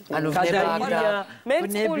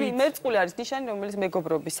 მერწყული არის ნიშანი, რომელიც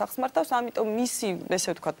მეგობრობის სახს მართავს, ამიტომ მისი, ესე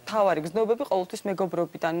ვთქვათ, თავარი გზნობები ყოველთვის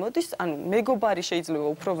მეგობრობიდან მოდის, ანუ მეგობარი შეიძლება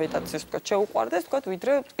უფრო მეტად, ესე ვთქვათ, შეუყვარდეს, ვთქვათ,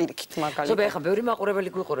 ვიდრე პირიქით მაგალითად. ზოგადად, ახლა ბევრი მაყურებელი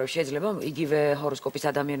გვიყურებს, შეიძლება იგივე ჰოროსკოპის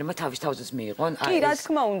ადამიანებმა თავის თავზეც მიიღონ. კი, რა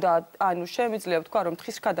თქმა უნდა, ანუ შემიძლია ვთქვა, რომ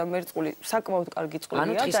თხისრქა და მერწყული საკმაოდ კარგი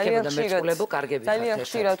წყვილია, ძალიან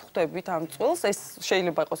ხშირად ხვდებით ამ წყვილს, ეს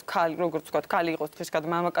შეიძლება იყოს ქალი, როგორც ვთქვათ, ქალი იყოს თხისრქა და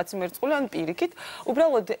მამაკაცი მერწყული, ან პირიქით.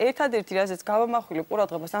 უბრალოდ ერთადერთი რაზეც გავამახვილებ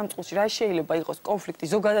ყურადღებას ამ წყვილში, რა შეიძლება იყოს კონფლიქტი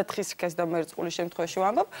ზოგადად თხისრქას და მერწყულის შემთხვევაში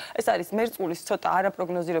ვამბობ, ეს არის მერწყულის ცოტა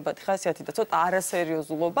არაპროგნოზირებადი ხასიათი და ცოტა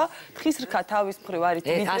არასერიოზულობა. თხისრქა თავის მხრივ არის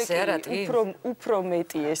უფრო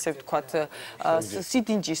მეტი, ესე ვთქვათ,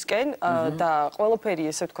 სიდინჯისკენ და ყველაფერი,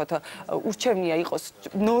 ესე ვთქვათ, ურჩევნია იყოს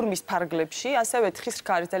ნორმის ფარგლებში, ასევე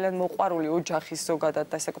თხისრქა არის ძალიან მოყვარული ოჯახის ზოგადად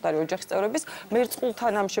და საკუთარი ოჯახის წევრების.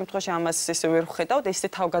 მერწყულთან ამ შემთხვევაში ამას ესე ვერ ვხედავთ, ესე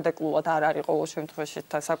თავგადაკლულად არ არის ყოველ შემთხვევაში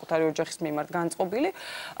საკუთარი ოჯახის მიმართ განწყობილი.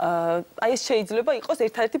 აი ეს შეიძლება იყოს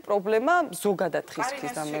ერთადერთი პრობლემა ზოგადად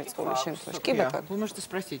თხისრქის და მერწყულის შემთხვევაში. კი ბატონო. Вы можете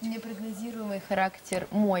спросить. Непрогнозируемый характер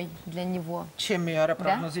мой для него. ჩემი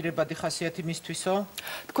არაპროგნოზირებადი ხასიათი მისთვისო?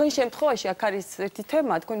 თქვენ შემთხვევაში აქ არის ერთი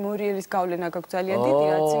თემა, თქვენ მორიელის გავლენა გაქვთ ძალიან დიდი,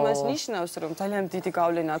 რაც იმას ნიშნავს, რომ ძალიან დიდი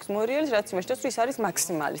გავლენა აქვს მორიელის, რაც იმას ნიშნავს, რომ ის არის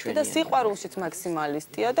მაქსიმალისტი და სიყვარულშიც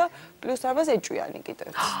მაქსიმალისტია და პლუს ამას ეჭვიანი კიდევ.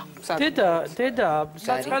 დედა,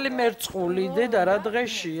 საწყალი მერწყული, დედა რა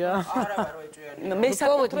დღეშია?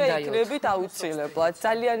 მესაკუთრე იქნებით აუცილებლად.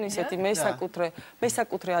 ძალიან ისეთი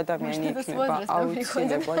მესაკუთრე ადამიანი იქნება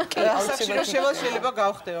აუცილებლად. კი, აუცილებლად შეიძლება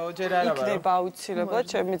გავხდეო, ჯერ არა ვარო. იქნება აუცილებლად,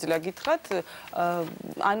 შემიძლია გითხრათ,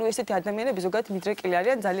 ანუ ესეთი ადამიანები ზოგადად მიდრეკილი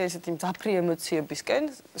არიან ძალიან ესეთი მძაფრი ემოციებისკენ,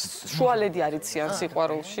 შუალედი არიციან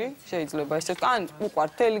სიყვარულში, შეიძლება ესე ვთქვა, ან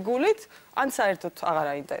უყვართ თელი გულით, ან საერთოდ აღარ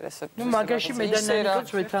აინტერესებთ. ნუ მაგაში მე და ნანიკოს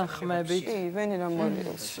ვეთანხმებით. კი, ვენერა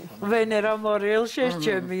მორიელში. ვენერა მორიელში ეს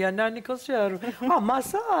ჩემია, ნანიკოსი არ.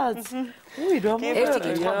 მასაც? უი, რა მოგია. ერთი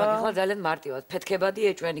კითხვა მაქვს, ახლა ძალიან მარტივად. ფეთქებადი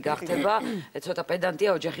ეჭვენი გახდება, ცოტა პედანტია,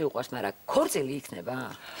 ოჯახი უყვარს, მაგრამ ქორწილი იქნება?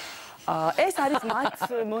 ეს არის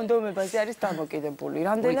მათ მონდომებაზე არის დამოკიდებული.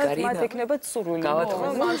 რამდენად მათ ექნებათ სურვილი.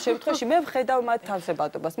 ამ შემთხვევაში მე ვხედავ მათ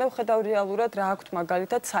თავსებადობას. მე ვხედავ რეალურად რა აქვთ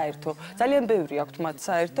მაგალითად საერთო. ძალიან ბევრი აქვთ მათ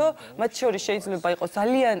საერთო. მათ შორის შეიძლება იყოს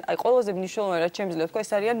ძალიან, აი ყველაზე მნიშვნელოვანი რაც შემიძლია თქვა,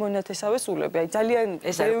 ეს არიან მონათესავე სულები. აი ძალიან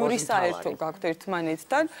ბევრი საერთო გაქვთ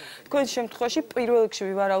ერთმანეთთან. თქვენ შემთხვევაში პირველ რიგში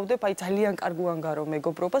ვივარაუდებ, აი ძალიან კარგუანგარო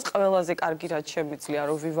მეგობრობას, ყველაზე კარგი რაც შემიძლია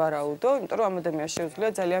რომ ვივარაუდო, იმიტომ რომ ამ ადამიანს შეუძლია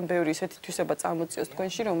ძალიან ბევრი ისეთი თვისება წამოწიოს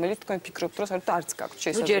თქვენში, რომელიც თქვენ ფიქრობთ, რომ საერთოდ არც გაქვთ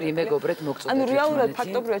შესაძლებლობა. ჯერ იმეგობრეთ მოგწოდეთ. ანუ რეალურად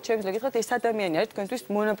ფაქტობრივად შემიძლია გითხრათ, ეს ადამიანი არის თქვენთვის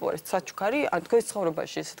მონოპოლის საჩუქარი, ან თქვენს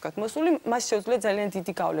ცხოვრებაში ესე ვთქვათ, მოსული, მას შეუძლია ძალიან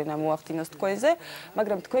დიდი გავლენა მოახდინოს თქვენზე,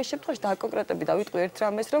 მაგრამ თქვენ შემთხვევაში დააკონკრეტები და ვიტყვი ერთ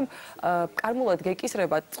რამეს, რომ კარმულად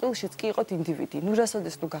გეკისრება, წყვილშიც კი იყოთ ინდივიდი. ნუ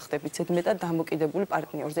რასოდეს თუ გახდებით ზედმეტად დამოკიდებული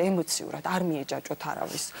პარტნიორზე, ემოციურად, არ მიეჯაჭოთ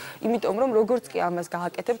არავის. იმიტომ რომ როგორც კი ამას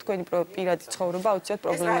გააკეთებთ, თქვენი პირადი ცხოვრება აუცილებლად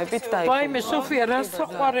პრობლემებით დაიხურა. ვაიმე, სოფია, რა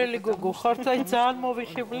საყვარელი გოგო ხართ, აი ძალიან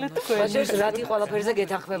მოვიხიბლეთ თქვენ. რატი ყველაფერზე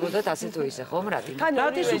გეთანხმებოდათ ასე თუ ისე, ხომ რატი?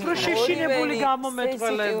 რატის უფრო შეშინებული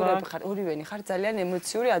გამომეტყველება. ორივენი ხარ ძალიან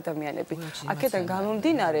ემოციური ადამიანები. აქედან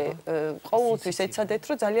გამომდინარე, ყოველთვის ეცადეთ,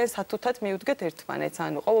 რომ ძალიან სათუთად მიუდგეთ ერთმანეთს,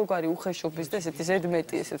 ანუ ყოველგვარი უხეშობის და ესეთი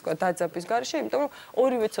ზედმეტი, ესე ვთქვა, დაძაბვის გარშე, იმიტომ რომ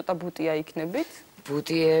ორივე ცოტა ბუტია იქნებით.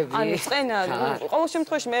 ბუტიები. ანუ წენა, ყოველ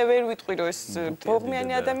შემთხვევაში მე ვერ ვიტყვი, რომ ეს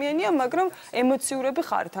ბოღმიანი ადამიანია, მაგრამ ემოციურები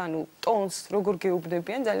ხართ, ანუ ტონს როგორ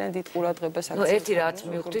გეუბნებიან, ძალიან დიდ ყურადღებას აქცევთ. ნუ ერთი რაც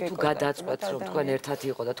მივხვდით, თუ გადაწყვეტთ, რომ თქვენ ერთად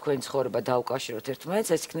იყო და თქვენი ცხოვრება დაუკავშიროთ ერთმანეთს,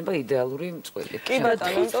 ეს იქნება იდეალური წყვილი. კი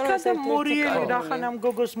ბატონო, იმიტომ რომ ეს მორიელი რახანამ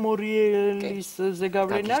გოგოს მორიელის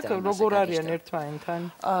ზეგავლენა აქვს, როგორ არიან ერთმანეთთან?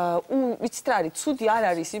 ვიცით რა არის, ცუდი არ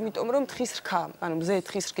არის, იმიტომ რომ თხის რქა, ანუ მზე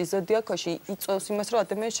თხის რქის ზოდიაქოში იწვევს იმას, რომ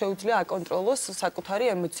ადამიანს შეუძლია აკონტროლოს საკუთარი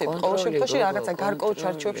ემოციები. ყოველ შემთხვევაში რაღაცა გარკვეულ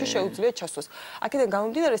ჩარჩოებში შეუძლია ჩასვას. აქედან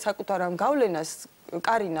გამომდინარე საკუთარ ამ გავლენას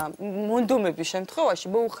კარინა მონდომების შემთხვევაში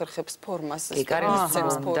მოუხერხებს ფორმას,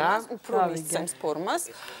 მისცემს ფორმას, უფრო მისცემს ფორმას.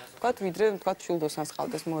 ვთქვათ, ვიდრე ვთქვათ, შულდოსანს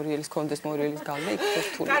ყავდეს მორიელის, კონდეს მორიელის გავლენა იქ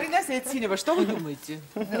რთული. Каринас эцинеба, что вы думаете?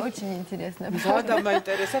 Очень интересно. Да, мне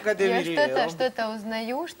интересно, когда Я что-то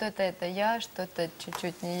узнаю, что-то это я, что-то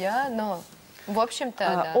чуть-чуть не я, но в общем-то,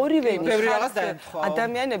 да. ორივენი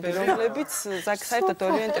ადამიანები, რომლებიც საერთოდ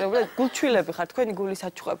ორიენტირებულად გულჩვილები ხართ, თქვენი გულის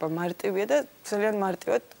საჩუქრება მარტივია და ძალიან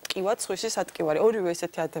მარტივად ტკივად სხვისი სატკივარი. ორივე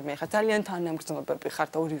ესეთი ადამიანი ხართ, ძალიან თანამგრძნობები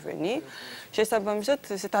ხართ ორივენი. შესაბამისად,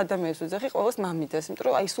 ესეთ ადამიანებს ვიძახი ყოველს მამიდეს, იმიტომ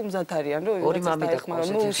რომ აი სულ მზად არიან, რომ ორი მამიდა ხმარონ,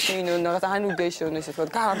 მოუსმინონ, რაღაც ანუგეშონ, ესე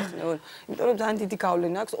ვთქვათ, გაამხნევონ. იმიტომ რომ ძალიან დიდი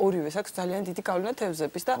გავლენა აქვს ორივეს, აქვს ძალიან დიდი გავლენა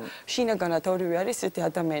თევზების და შინაგანად ორივე არის ესეთი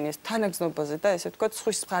ადამიანი, ეს თანაგრძნობაზე და ესე ვთქვათ,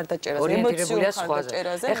 სხვის მხარდაჭერაზე, ემოციურ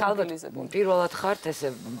მხარდაჭერაზე. ეხლა ალბათ პირველად ხართ ესე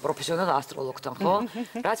პროფესიონალ ასტროლოგთან, ხო?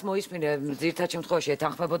 რაც მოისმინე ძირითად შემთხვევაში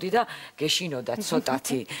ეთანხმებოდი და გეშინოდა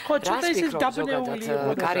ცოტათი. ხო, ცოტა ისე დაბნეული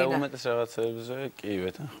იყო. კარინა უმეტეს რაღაცებზე კი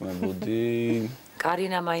ვეთანხმებოდი.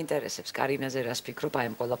 კარინა მაინტერესებს, კარინაზე რას ფიქრობ აი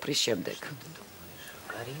ამ ყველაფრის შემდეგ?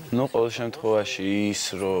 ნუ ყოველ შემთხვევაში ის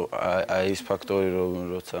რომ აი ის ფაქტორი რომ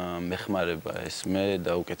როცა მეხმარება ეს მე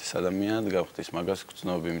და უკეთეს ადამიანად გავხდის მაგას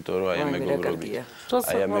გწნობ, იმიტომ რომ აი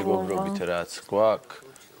ამ მეგობრობით რაც გვაქვს,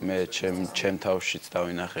 მე ჩემ თავშიც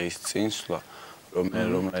დავინახე ის წინსვლა,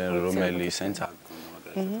 რომელი ისენიც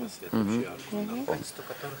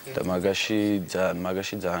და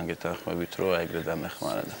მაგაში ძალიან გეთანხმებით, რომ აი ეგრე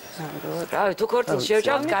დამეხმარა და. რავი, თუ ქორწილს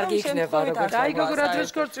შევჭამთ, კარგი იქნება, როგორც აი გოგო რა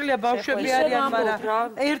დროს ქორწილია, ბავშვები არიან, მაგრამ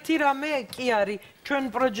ერთი რამე კი არის.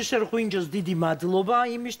 ჩვენ პროდიუსერ ღვინჯოს დიდი მადლობა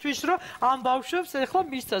იმისთვის, რომ ამ ბავშვებს ეხლა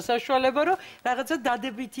მისცა საშუალება, რომ რაღაცა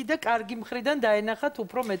დადებითი და კარგი მხრიდან დაენახათ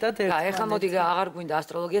უფრო მეტად ერთმანეთს. ეხლა მოდი აღარ გვინდა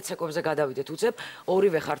ასტროლოგია ცეკვებზე გადავიდეთ უცებ.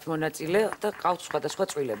 ორივე ხართ მონაწილე და ყავთ სხვადასხვა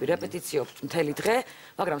წვილები. რეპეტიციობთ მთელი დღე,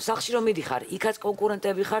 მაგრამ სახლში რომ მიდიხარ, იქაც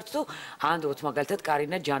კონკურენტები ხართ თუ ანდოთ მაგალითად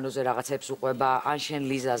კარინა ჯანოზე რაღაცებს უყვება, ან შენ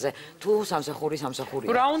ლიზაზე, თუ სამსახური.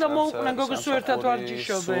 რა უნდა მოუყვნენ გოგო სულ ერთად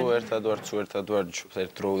ვარჯიშობენ? სულ ერთად ვარჯიშობთ,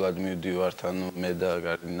 ერთდროულად მივდივართ, ანუ მე და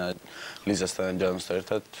კარინა ლიზასთან ჯანოსთან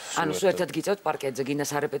ერთად. ანუ სულ ერთად გიწევთ პარკეტზე, გინდა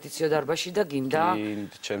სარეპეტიციო დარბაზში და გინდა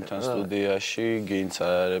ჩემთან სტუდიაში, გინდა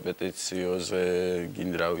რეპეტიციოზე,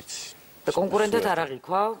 გინდა რა ვიცი. და კონკურენტად არ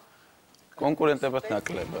აღიქვა? კონკურენტებად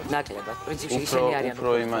ნაკლებად. ნაკლებად, პრინციპში ისინი არიან.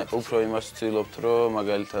 უფრო იმას ვცდილობთ, რომ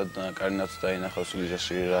მაგალითად კარინაც დაინახავს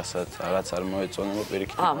ლიზაში, რაღაც არ მოეწონება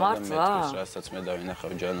პირიქით. რასაც მე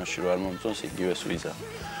დავინახავ ჯანოში რომ არ მომწონს, იგივეს ვიზა.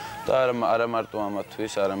 და არა მარტო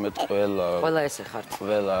ამათთვის, არამედ ყველა ესე ხართ.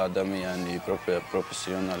 ყველა ადამიანი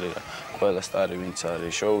პროფესიონალი რა, ყველა სტარი ვინც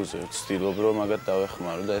არის შოუზე, ვცდილობ რომ მაგათ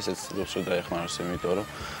დავეხმარო და ესეც ვცდილობს რომ დაეხმაროს, იმიტომ რომ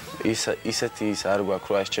ისეთი ის არ გვაქვს,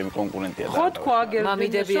 რომ ეს ჩემი конкурентია. ხო თქვა აგერ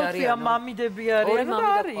მამიდები არიან. მამიდები არიან და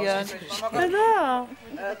არიან. და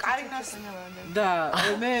Каринас, да,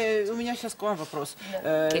 у меня сейчас к вам вопрос.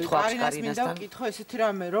 Каринас მინდა ვკითხო ესეთი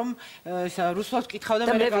რამე, რომ ისა რუსულად ვკითხავ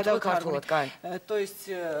და მე გადავკარგო. То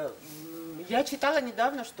есть Я читала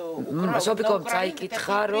недавно, что Собиком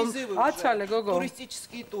цайкитха, ром.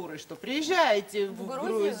 Туристические туры, что приезжаете в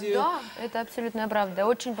Грузию. Да, это абсолютно правда.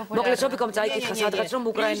 Очень популярно. Собиком цайкитха, садрацром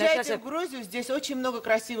Украина. Приезжайте в Грузию, здесь очень много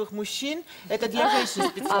красивых мужчин. Это для женщин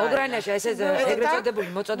специально. Украина, ეს ეგრეთწოდებული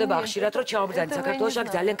მოწოდება ხშირად რო ჩაობრძანეთ საქართველოს აქ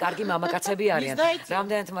ძალიან კარგი მამაკაცები არიან.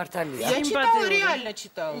 რამდენად მართალია? Я читала, реально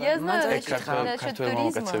читала. Я знаю, насчет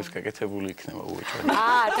туризма. გაკეთებული იქნება უეჭვი.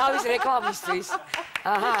 თავის რეკლამისთვის.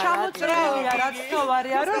 ჩამოწერილია რაც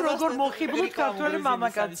თავარია რომ როგორ მოხიბლут ქართველი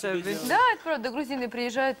მამაკაცები. Да, это правда, грузины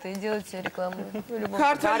приезжают и делают себе рекламу.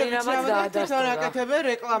 ქართველები ჩამოწერილია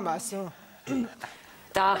რეკლამას.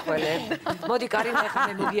 დაახველე. მოდი კარინა ახლა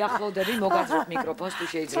მე მოგიახლოვდები, მოგაძლევ მიკროფონს თუ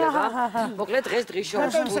შეიძლება. მოკლედ დღის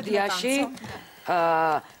შოუს სტუდიაში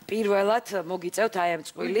პირველად მოგიწევთ აი ამ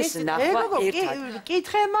წყვილის ნახვა ერთად.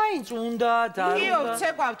 კითხე მაინც უნდა და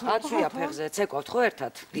ცეკვავთ. აცვია ფეხზე, ცეკვავთ ხო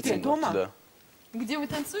ერთად? ლისენკო. და Где мы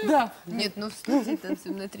танцуем? Да. Нет, ну в студии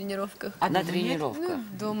танцуем на тренировках. На тренировках?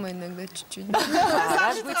 Дома иногда чуть-чуть.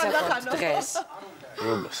 Раш выцеკვავთ დღეს?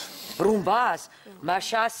 რუბას. რუმბას?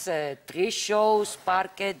 მაშას დღის შოუს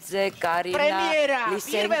პარკეტზე კარინა,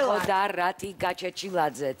 ლისენკო და რატი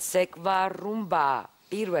გაჩეჩილაძე ცეკვა რუმბა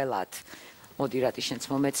პირველად. მოდი რატი შენც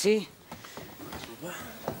მომეცი.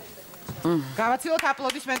 გავაცილოთ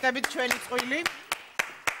აპლოდისმენტებით ჩვენი წყვილი.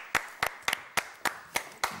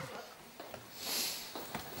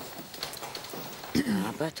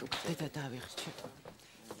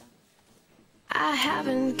 I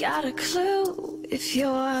haven't got a clue if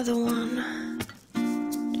you're the one,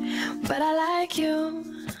 but I like you,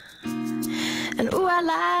 and ooh, I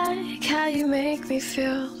like how you make me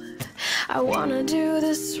feel. I wanna do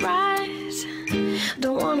this right,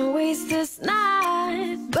 don't wanna waste this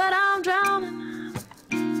night, but I'm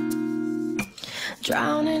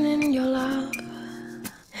drowning in your love.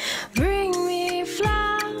 Bring me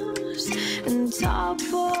flowers and talk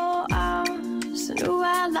for hours, and ooh,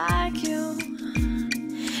 I like you,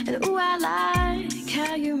 and ooh, I like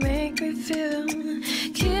how you make me feel.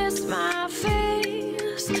 Kiss my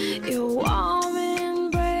face, your warm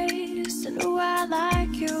embrace, and ooh, I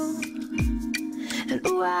like you, and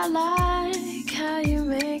ooh, I like how you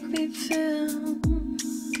make me feel.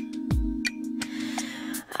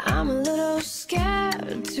 I'm a little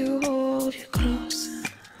scared to hold you close,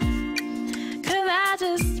 'cause I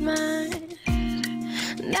just might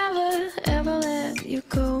never ever let you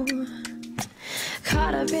go.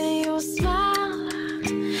 Caught up in your smile,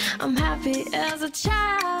 I'm happy as a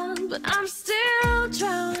child, but I'm still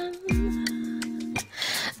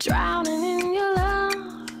drowning in your love.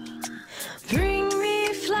 Bring me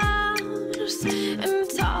flowers and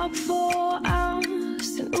talk for hours,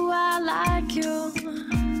 and ooh, I like you,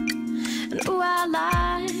 and ooh, I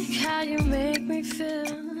like how you make me feel.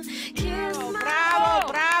 Kiss my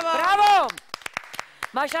Bravo!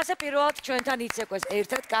 მაშასე პირველად ჩვენთან იცეკვეს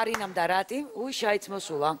ერთად კარინამ და რატი, უი შაიც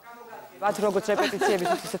მოსულა. მათ როგორც რეპეტიციების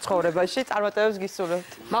ისე ცხოვრებაში წარმატებებს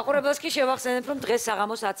გისურვებთ. მაყურებელს კი შევახსენებ, რომ დღეს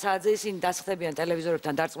საღამოს 10 საათზე ისინი დასხდებიან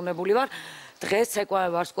ტელევიზორებთან დარწმუნებული ვარ. დღეს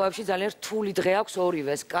ცეკვავენ ვარსკვლავებში ძალიან რთული დღე აქვს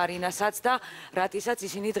ორივეს, კარინასაც და რატისაც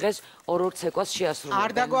ისინი დღეს ორ-ორ ცეკვას შეასრულებენ.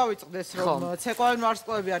 არ დაგვავიწყდეს, რომ ცეკვავენ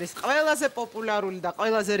ვარსკვლავები არის ყველაზე პოპულარული და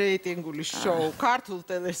ყველაზე რეიტინგული შოუ ქართულ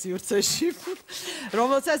ტელესივრცეში,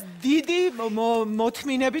 რომელსაც დიდი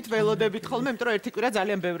მოთმინებით ველოდებით ხოლმე, იმიტომ რომ ერთი კვირა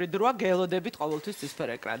ძალიან ბევრი დროა გელოდებით ყოველთვის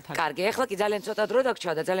ცისფერ ეკრანთან. კარგი, ახლა კი ძალიან ცოტა დრო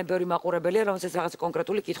დაგჭირდა და ძალიან ბევრი მაყურებელია, რომელსაც რაღაც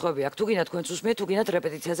კონკრეტული კითხვები აქვს. თუ გინდათ თქვენც უსმენთ, თუ გინდათ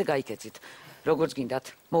რეპეტიციაზე გაიქეცით. როგორც გინდათ.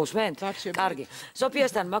 მოусმენთ? კარგი.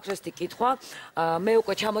 სოფიასთან მაქვს ესეთი კითხვა. მე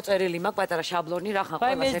უკვე ჩამოწერილი მაქვს პატარა შაბლონი, რახან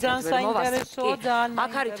ყველას ერთად მოვასწრებ.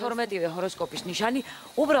 აქ არის 12-ვე ჰოროსკოპის ნიშანი.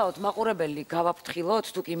 უბრალოდ მაყურებელი გავაფრთხილოთ,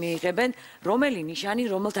 თუ კი მიიღებენ, რომელი ნიშანი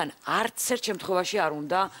რომელთან არც ერთ შემთხვევაში არ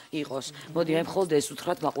უნდა იყოს. მოდი მე მხოლოდ ეს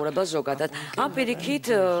უთხრათ მაყურებელს ზოგადად. ამ პირიქით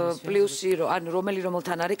პლუსი ან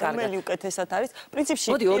რომელთან არის კარგად. რომელი უკეთესად არის? პრინციპში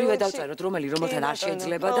მოდი ორივე დავწეროთ, რომელთან არ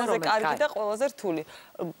შეიძლება და რომელზე კარგი და ყველაზე რთული.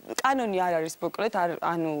 კანონი არ არის მოკლედ,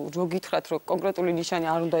 ანუ რო გითხრათ, რომ კონკრეტული ნიშანი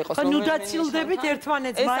არ უნდა იყოს. ნუ დაცილდებით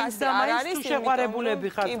ერთმანეთს მაინც და მაინც თუ შეყვარებულები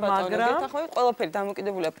ხართ, მაგრამ ყველაფერი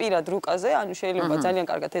დამოკიდებულია პირად რუკაზე, ანუ შეიძლება ძალიან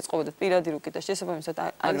კარგად ეწყობოდეთ პირადი რუკით და შესაბამისად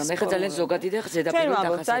მაგრამ მე ხა ძალიან ზოგადი და ზედაპირული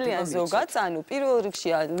დახასიათება. ძალიან ზოგად, ანუ პირველ რიგში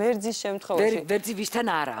ვერძის შემთხვევაში. ვერძი ვისთან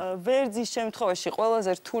არა. ვერძის შემთხვევაში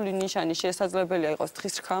ყველაზე რთული ნიშანი შესაძლებელია იყოს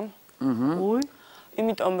დღის რქა. უი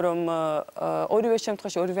იმიტომ რომ ორივე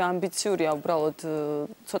შემთხვევაში ორივე ამბიციურია, უბრალოდ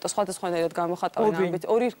ცოტა სხვადასხვანაირად გამოხატავენ ამბიციები.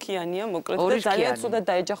 ორი რქიანია, მოკლედ და ძალიან ცუდად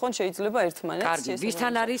დაეჯახონ შეიძლება ერთმანეთს. კარგი,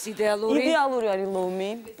 ვისთან არის იდეალური? იდეალური არის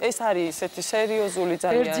ლომი. ეს არის ესეთი სერიოზული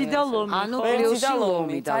ძალიან. ვერძი და ლომი. ანუ პლუსი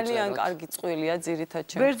ლომი ძალიან კარგი წყვილია ძირითად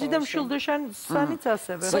შემთხვევაში. ვერძი და მშვილდოშანიც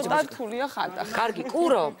ასევე. ცოტა რთულია ხატახი. კარგი,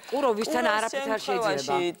 კურო ვისთან არაფერთ არ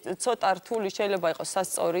შეიძლება. ცოტა რთული შეიძლება იყოს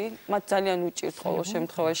სასწორი, მათ ძალიან უჭირთ ყოველ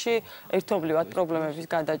შემთხვევაში ერთობლივად პრობლემების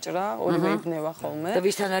გადაჭრა, ორივე იბნევა ხოლმე. და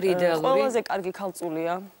ვისთან არის იდეალური? ყველაზე კარგი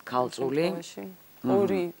ქალწულია. ქალწული.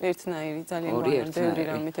 ორი ერთნაირი ძალიან ბევრი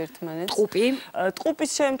რამით ერთმანეთს. ტყუპი?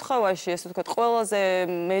 ტყუპის შემთხვევაში, ესე ვთქვათ, ყველაზე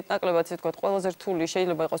მეტნაკლებად, ესე ვთქვათ, ყველაზე რთული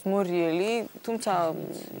შეიძლება იყოს მორიელი, თუმცა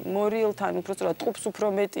მორიელთან უფრო სწორად ტყუპს უფრო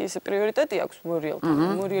მეტი ესე პრიორიტეტი აქვს მორიელთან.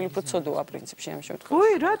 მორიელი უფრო ცოდოა პრინციპში ამ შემთხვევაში.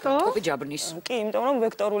 უი, რატო? ტყუპი ჯაბნის. კი, იმიტომ რომ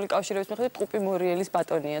ვექტორული კავშირების მიხედვით ტყუპი მორიელის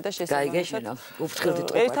ბატონია და შესაბამისად უფრთხილდი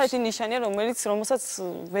ტყუპს. ერთ-ერთი ნიშანია, რომელსაც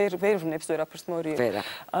ვერ ვნებს ვერაფერს მორიელი.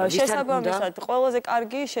 შესაბამისად, ყველაზე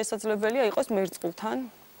კარგი შესაძლებელია იყოს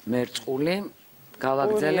მერწყული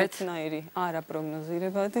გავაგზელეთ ერთნაირი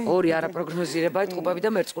არაპროგნოზირებადი ორი არაპროგნოზირებადი ტყუპები და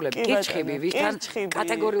მერწყულები კირჩხიბი ვისთან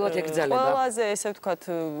კატეგორიულად ეკრძალება ყველაზე ესე ვთქვათ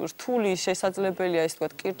რთული შესაძლებელია ესე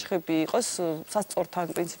ვთქვათ კირჩხიბი იყოს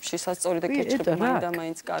სასწორთან პრინციპში სასწორი და კირჩხიბი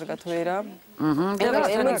მაინდა-მაინც კარგად ვერა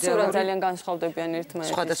ემოციურად ძალიან განსხვავდებიან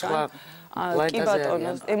ერთმანეთისგან სხვადასხვა კი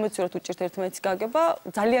ბატონო ემოციურად უჭირთ ერთმანეთის გაგება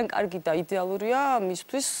ძალიან კარგი და იდეალურია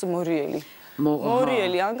მისთვის მორიელი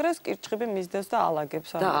მორიელი ანგრევს, კირჩხიბი მისდევს და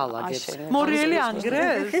ალაგებს. მორიელი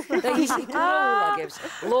ანგრევს? და ის იკურაულაგებს.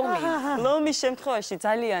 ლომის შემთხვევაში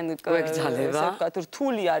ძალიან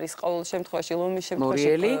რთული არის ყოველ შემთხვევაში ლომის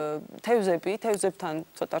შემთხვევაში თევზებთან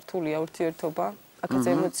ცოტა რთულია ურთიერთობა. აქაც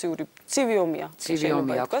ემოციური ცივი ომია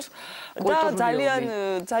აქვს და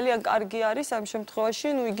ძალიან კარგი არის ამ შემთხვევაში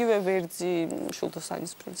ნუ იგივე ვერძი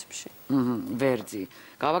შულდოსანის პრინციპში ვერძი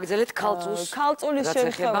გავაგზელეთ ქალწულის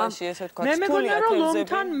შემთხვევაში ესე ვთქვათ მე მეგონა რომ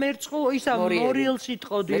ლომთან მერწყულ ისა მორიელს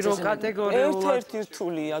იტყოდი რომ კატეგორიულად ერთ-ერთი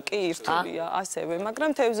რთულია კი რთულია ასევე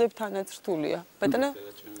მაგრამ თევზებთანაც რთულია ბატონო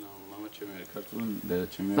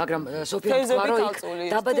მაგრამ სოფია თქვა რომ იქ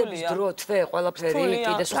დაბადების დრო თვე ყველაფერი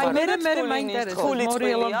კიდე სხვა მე მაინტერესებს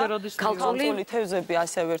მორიელამდე როდის ქალწული თევზები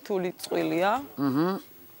ასევე რთული წყვილია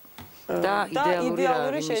და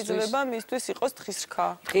იდეალური შეიძლება მისთვის იყოს დღის რქა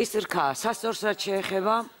დღის რქა სასწორს რაც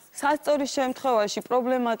შეეხება სასწორის შემთხვევაში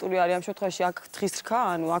პრობლემატური არის ამ შემთხვევაში აქ დღის რქა,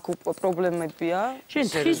 ანუ აქ პრობლემებია. შენ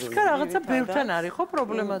დღის რქა რაღაცა ბევრთან არის ხო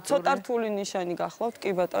პრობლემატური? ცოტა რთული ნიშანი გახლავთ,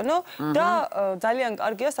 კი ბატონო, და ძალიან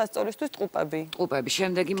კარგია სასწორისთვის ტყუპები. ტყუპები,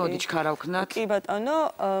 შემდეგი მოდი ჩქარა ვქნათ. კი ბატონო,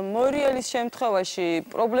 მორიელის შემთხვევაში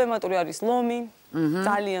პრობლემატური არის ლომი.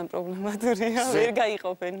 ძალიან პრობლემატურია, ვერ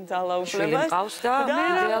გაიყოფენ ძალაუფლებას და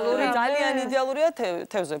ძალიან იდეალურია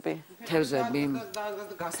თევზები. თევზები.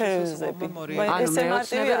 ესე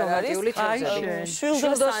მარტივი არ არის.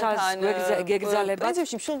 შვილდოსთან გეგზალება.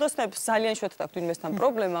 პრინციპში შვილდოსნებს ძალიან შუათად აქვთ ვინმესთან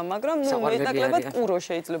პრობლემა, მაგრამ ნუ მეტნაკლებად კურო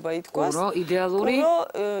შეიძლება ითქვას. კურო, იდეალური. კურო,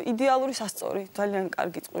 იდეალური სასწორი. ძალიან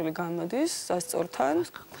კარგი წყვილი გამოდის სასწორთან.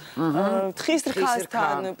 დღის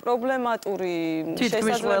რქასთან პრობლემატური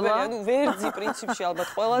შესაძლებელია, ნუ ვერძი პრინციპში ალბათ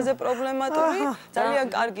ყველაზე პრობლემატური. ძალიან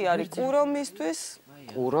კარგი არის კურო მისთვის.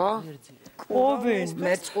 კურო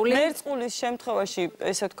მერწყულის შემთხვევაში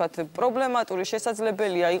ესე ვთქვათ პრობლემატური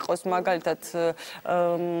შესაძლებელია იყოს მაგალითად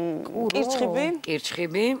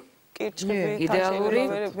კირჩხიბი იდეალური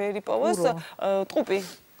ვერ იპოვოს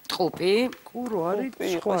ტყუპი კურო არის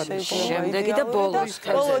სხვა შემდეგი და ბოლოს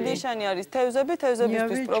ბოლო ნიშანი არის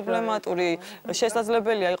თევზებისთვის პრობლემატური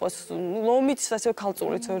შესაძლებელია იყოს ლომიც ასევე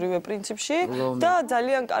ქალწულიც ორივე პრინციპში და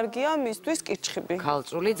ძალიან კარგია მისთვის კირჩხიბი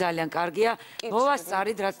ქალწული ძალიან კარგია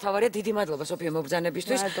მოვასწარით რაც თავარია დიდი მადლობა სოფია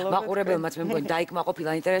მობრძანებისთვის მაყურებელმაც მე მგონი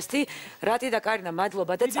დაიკმაყოფილა ინტერესი რატი და კარინა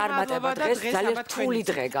მადლობა და წარმატება დღეს ძალიან რთული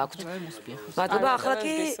დღე გაქვთ მადლობა ახლა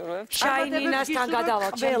კი შაინინასთან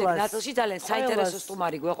გადავალთ შემდეგ ნაწილში ძალიან საინტერესო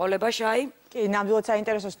სტუმარი გვეყოლება შაი კი, ნამდვილად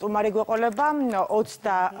საინტერესო სტუმარი გვეყოლება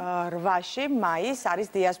 28-ში მაისს არის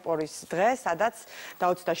დიასპორის დღე, სადაც და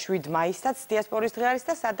 27 მაისსაც დიასპორის დღე არის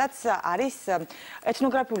და სადაც არის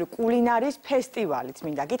ეთნოგრაფიული კულინარიის ფესტივალიც.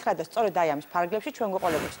 მინდა გითხრათ და სწორედ აი ამის ფარგლებში ჩვენ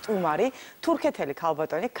გვეყოლებით სტუმარი, თურქეთელი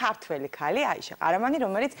ქალბატონი, ქართველი ქალი აიშა ყარამანი,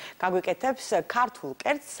 რომელიც გაგვიკეთებს ქართულ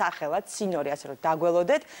კერძს სახელად სინორი, ასე რომ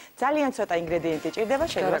დაგველოდეთ. ძალიან ცოტა ინგრედიენტი ჭირდება,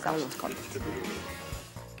 შეიძლება გავუწყოთ.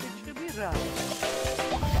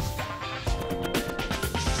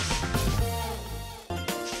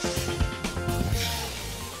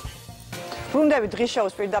 ბრუნდები დღის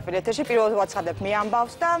შოუს პირდაპირ ეთერში, პირველად ვაცხადებ მე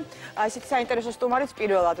ამბავს და ესეთი საინტერესო სტუმარიც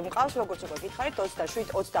პირველად მყავს, როგორც უკვე გითხარით,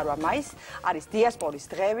 27-28 მაისს არის დიასპორის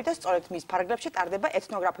დღეები და სწორედ მის ფარგლებში ტარდება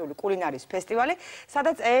ეთნოგრაფიული კულინარიის ფესტივალი,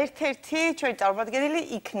 სადაც ერთ-ერთი ჩვენი წარმომადგენელი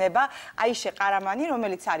იქნება აიშე ყარამანი,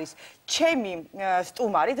 რომელიც არის ჩემი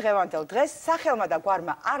სტუმარი დღევანდელ დღეს, სახელმა და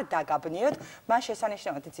გვარმა არ დაგაბნიოთ, მას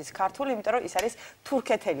შესანიშნავად იცის ქართული, იმიტომ რომ ის არის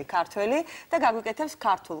თურქეთელი ქართველი და გაგვიკეთებს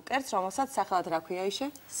ქართულ კერძს, რომელსაც სახელად რა ქვია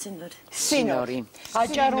აიშე? სინორი.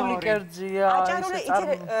 აჭარული კერძია. აჭარული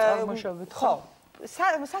წარმოშობით. ხო.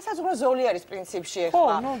 სასაზღვრო ზოლი არის პრინციპში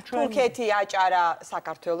ახლა. თურქეთი აჭარა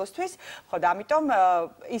საქართველოსთვის. ხო და ამიტომ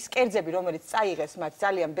ის კერძები, რომელიც წაიღეს მათ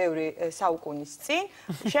ძალიან ბევრი საუკუნის წინ,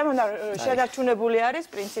 შენარჩუნებული არის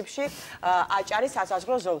პრინციპში აჭარის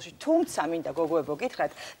სასაზღვრო ზოლში. თუმცა მინდა გოგოებო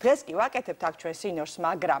გითხრათ, დღეს კი ვაკეთებთ აქ ჩვენ სინორს,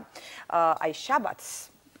 მაგრამ აი შაბათს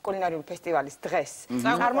კულინარიული ფესტივალის დღეს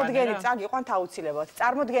წარმოდგენილი წაგიყვანთ აუცილებლად.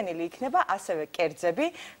 წარმოდგენილი იქნება ასევე კერძები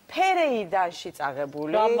ფერეიდანში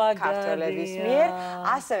წაღებული ქართველების მიერ,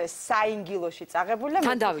 ასევე საინგილოში წაღებული და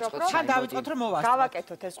თან დავიწყოთ რომ მოვასწროთ.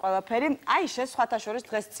 გავაკეთოთ ეს ყველაფერი. აი შე სხვათა შორის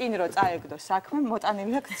დღეს წინ რო წაეგდო საქმე,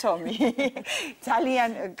 მოტანილია ქცომი. ძალიან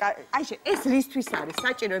აი შე ეს რისთვის არის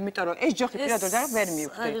საჭირო, იმიტომ რომ ეს ჯოხი პირადად ვერ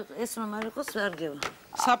მივხვდი. ეს რომ არ იყოს არ გევა.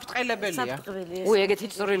 საფრთხელებელია. უი, ეგეთი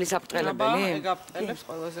წვრილი საფრთხელებელი? ეგ აფრთხელებს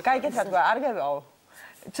ყველაზე. გაიგეთ რა თქვა, არ გევაო.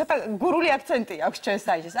 ცოტა გურული აქცენტი აქვს ჩვენს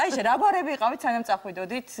აიშეს. აიშე, რა გვარები იყავით სანამ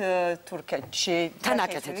წახვიდოდით თურქეთში? თან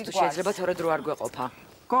აკეთებთ თუ შეიძლება თორე დრო არ გვეყოფა.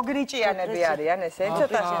 გოგრიჭიანები არიან ესე,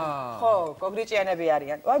 ცოტა. ხო, გოგრიჭიანები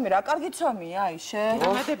არიან. ვაიმე, რა კარგი ცომია აიშე.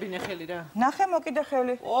 მომედებინე ხელი რა. ნახე მოკიდე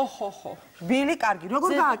ხელი. ოჰოჰო. ბილი კარგი, როგორ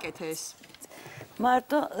გააკეთე ეს?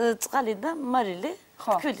 მარტო წყალი და მარილი,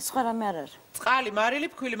 ფქვილი, სხვა რამე არ არის. წყალი, მარილი,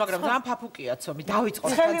 ფქვილი, მაგრამ ძალიან ფაფუკია ცომი. დავიწყოთ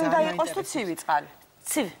და ცხელი უნდა იყოს თუ ცივი წყალი?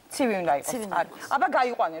 ცივი უნდა იყოს წყალი. აბა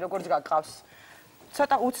გაიყვანე როგორც გაგყავს.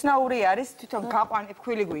 ცოტა უცნაური არის, თვითონ გაყვანი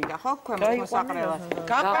ფქვილი გვინდა, ხო? ქვემოთ მოსაყრელად.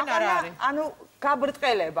 გაყვანა რა არის? ანუ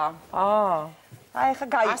გაბრტყელება. აი ხა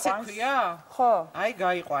გაიყვანს. ასე ქვია? ხო. აი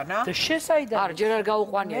გაიყვანა. და შესაიდან არ ჯერ არ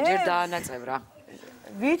გაუყვანია, ჯერ დაანაწევრა.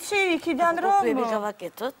 ვიცი იქიდან რომ ყოფილი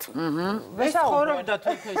გავაკეთოთ. ეს ხორობდა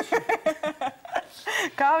თურქეთში.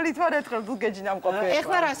 გავლით ვარ ერთხელ თურქეთში დამყოფე.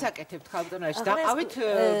 ეხლა რას აკეთებთ ხალხტონაში? დაყავით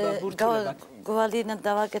ბურთულებად. გვალინა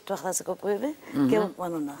დავაკეთო ახლა საკოპოები,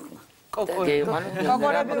 გეუყვანო ნახლა.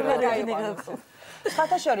 კოკორები ვერ გაიყვანო.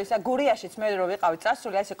 ხათაშორის გურიაშიც მე რო ვიყავი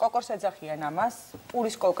წასული, აი ესე კოკორს ეძახიან ამას,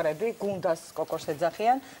 პურის კოკრები, გუნდას კოკორს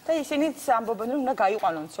ეძახიან და ისინიც ამბობენ რომ უნდა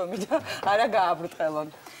გაიყვანონ ცომი და არა გააბრტყელონ.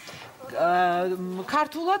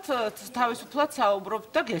 ქართულად თავისუფლად საუბრობთ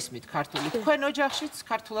და გესმით ქართული. თქვენ ოჯახშიც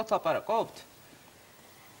ქართულად ლაპარაკობთ?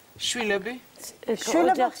 შვილები?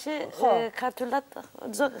 ოჯახში ქართულად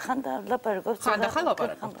ხანდა ლაპარაკობთ. ხანდახან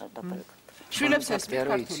ლაპარაკობთ. შვილებს ესმით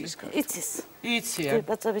ქართული? იცის. იციან.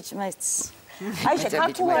 ბაცობიჩმა იცის. აი შე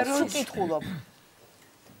ქართულად რო კითხულობ.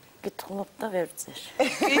 კითხულობ და ვერ წერ.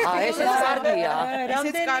 ესეც კარგია.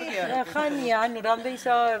 რამდენი ხანია, ანუ რამდენი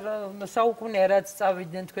საუკუნეა რაც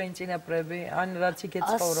წავიდნენ თქვენი წინაპრები, ან რაც იქეთ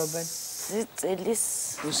ცხოვრობენ? წლის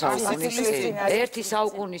ერთი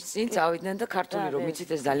საუკუნის წინ წავიდნენ და ქართული რომ იცით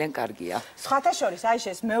ეს ძალიან კარგია. სხვათა შორის აი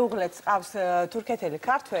ეს მეუღლეც ყავს თურქეთელი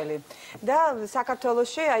ქართველი და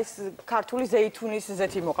საქართველოში აი ეს ქართული ზეითუნის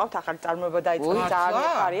ზეთი მოყავთ, ახალი წარმოება დაიწყო, ძალიან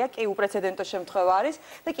მიხარია, კი უპრეცედენტო შემთხვევა არის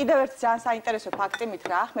და კიდევ ერთი ძალიან საინტერესო ფაქტი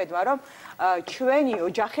მითხრა ახმედმა, რომ ჩვენი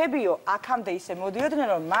ოჯახებიო აქამდე ისე მოდიოდნენ,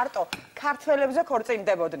 რომ მარტო ქართველებზე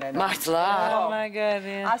ქორწინდებოდნენ. მართლა?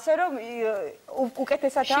 მაგარია. ასე რომ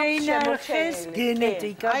უკეთესად შეინარჩეს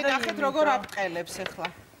გენეტიკა აი ნახეთ როგორ აფრთხელებს ახლა.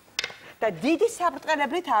 და დიდი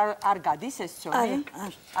საფრთხელებლით არ გადის ეს ცომი?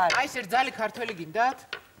 აი ეს ერთძალი ქართველი გინდათ?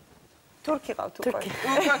 თურქი ყავთ უკვე.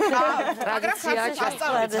 ტრადიცია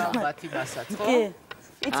ჩასწავლეთ ალბათ იმასაც, ხო?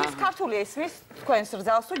 იცის ქართული ესმის თქვენს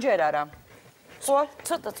რძალს თუ ჯერ არა? ხო?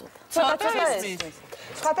 ცოტა ესმის.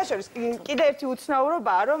 სხვათა შორის კიდე ერთი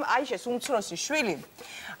უცნაურობაა, რომ აი ეს უმცროსი შვილი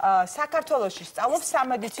საქართველოში სწავლობს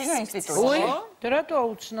სამედიცინო ინსტიტუტში. და რატო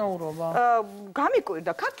აუცნაურობა?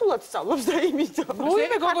 გამიკვირდა, ქართულად სწავლობს და იმიტომ.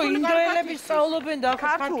 უიმე გოგო ინდოელები სწავლობენ და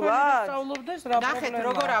ქართველები სწავლობდეს რა პრობლემაა? ნახეთ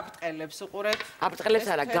როგორ აფრთხელებს უყურეთ. აფრთხელებს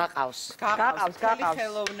არა, გაყავს. გაყავს.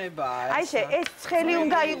 ხელოვნებაა. აი ეს ცხელი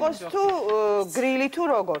უნდა იყოს თუ გრილი თუ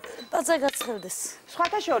როგორ. პაცა გაცხელდეს.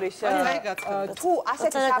 სხვათა შორის თუ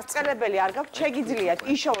ასეთი საფრთხელებელი არ გაქვთ, შეგიძლიათ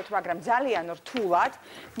იშოვოთ, მაგრამ ძალიან რთულად,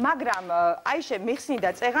 მაგრამ აი მიხსნიდა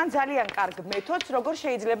წეღან ძალიან კარგ მეთოდს, როგორ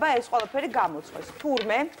შეიძლება ეს ყველაფერი გამოწვეს.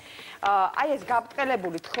 თურმე აი ეს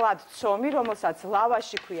გაბრტყელებული თხლად ცომი, რომელსაც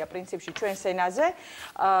ლავაში ქვია პრინციპში ჩვენს ენაზე,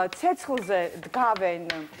 ცეცხლზე დგავენ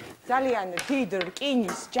ძალიან დიდ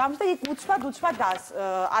რკინის ჯამს და იქ უცბად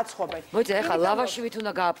აცხობენ. მოიცა, ეხლა ლავაშივით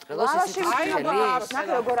უნდა გააბრტყელოს ესეთი თხელი.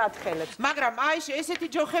 ნახე როგორ ათხელებს. მაგრამ აი ესეთი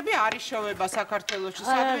ჯოხები არის შოვება საქართველოში,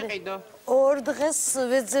 სადმე ყიდო? ორ დღეს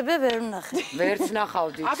ვეძებე ვერ ვნახე. ვერც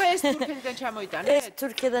ნახავდით. აბა ეს თურქეთიდან ჩამოიტანეთ? ეს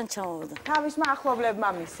თურქეთიდან ჩამოვიდა. თავისმა ახლობლებმა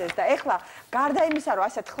მისცეს და ეხლა გარდა იმისა, რომ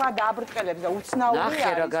ასე თხლა დააბრტყელებს და უცნაური არის.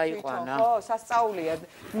 ნახე რა გაიყვანა. ხო, სასწაულია.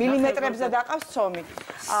 მილიმეტრებზე დაყავს ცომი.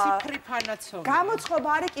 სიფრიფანა ცომი. გამოცხობა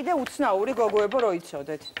არის კიდე უცნაური გოგოებო რო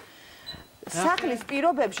იცოდეთ. სახლის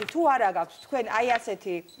პირობებში თუ არა გაქვთ თქვენ აი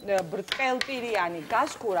ასეთი ბრტყელპირიანი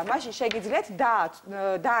გასქურა, მაშინ შეგიძლიათ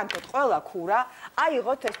დაანთოთ ყველა ქურა,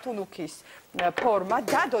 აიღოთ ეს თუნუქის ფორმა,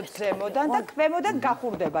 დადოთ ზემოდან და ქვემოდან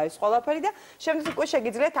გახურდება ეს ყველაფერი და შემდეგ უკვე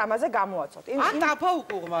შეგიძლიათ ამაზე გამოაცოთ. ან ტაფა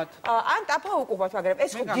უყუღმათ. ან ტაფა უყუღმათ, მაგრამ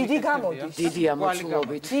ეს ხო დიდი გამოდის. დიდია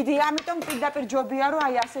მოცულობით. დიდი, ამიტომ პირდაპირ ჯობია რომ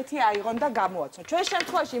აი ასეთი აიღონ და გამოაცოთ. ჩვენ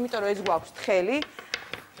შემთხვევაში, იმიტომ რომ ეს გვაქვს თხელი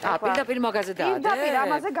პირდაპირ მაგაზე დაადე. პირდაპირ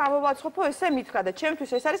ამაზე გამოვაცხოფო, ესე მითხრა და ჩემთვის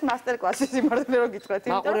ეს არის მასტერკლასი სიმართლე რომ გითხრათ.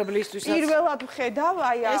 მაყურებლისთვისაც. პირველად ვხედავ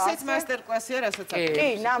აი ესეც მასტერკლასია, რასაც აქვს. კი,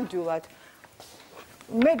 ნამდვილად.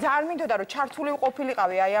 მე ძალიან მინდოდა რომ ჩართული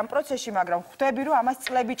ვყოფილიყავი აი ამ პროცესში, მაგრამ ხვდები რომ ამას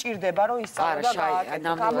წლები ჭირდება რომ ისწავლო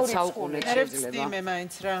და გამორიცხულო. მე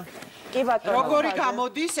მაინც რა. კი ბატონო. როგორი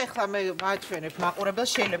გამოდის, ეხლა მე ვაჩვენებ მაყურებელს,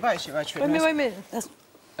 შეიძლება ესე ვაჩვენებ.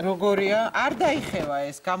 როგორია? არ დაიხევა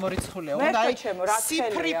ეს გამორიცხულია. უნდა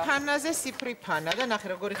სიფრიფანაზე სიფრიფანა და ნახე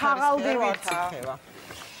როგორი ხარისხია.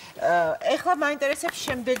 ეხლა მაინტერესებს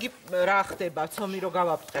შემდეგი რა ხდება, ცომი რო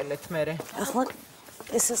გავაბრტყელეთ მერე. ახლა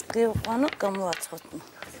ესეს გიყვანო, გამოვაცხოთ.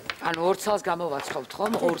 ანუ ორ ცალს გამოვაცხობთ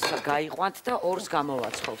ხომ? ორს გაიყვანთ და ორს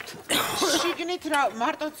გამოვაცხობთ. შიგნით რა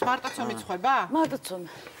მარტო ცომი ცხება? მარტო ცომი.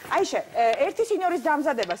 აიშე, ერთი სინორის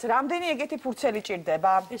დამზადებას რამდენი ეგეთი ფურცელი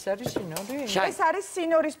ჭირდება? ეს არის სინორი? ეს არის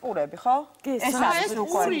სინორის პურები, ხო? კი, ეს არის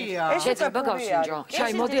პურია. შეიძლება გავსინჯო.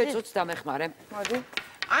 შაი, მოდი ეცოც დამეხმარე. მოდი.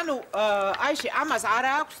 ანუ აიშე, ამას არ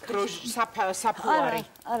აქვს საფუარი.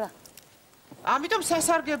 არა. ამიტომ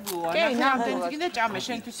სასარგებლოა. ნახე, კიდე ჭამე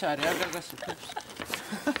შენთვის არის, არ გაგასუფებს.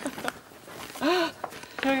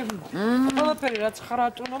 ყველაფერი რაც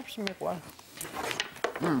ხარატუნობს მიყვარს.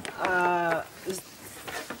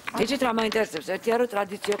 იცით რა მაინტერესებს? ერთია რომ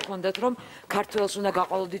ტრადიცია გქონდათ რომ ქართველს უნდა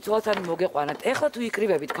გაყოლოდიცვალთ ან მოგეყვანათ. ეხლა თუ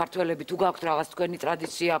იკრივებით ქართველები, თუ გაქვთ რაღაც თქვენი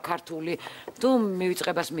ტრადიცია ქართული, თუ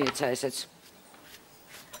მივიწყებას მიეცა ესეც.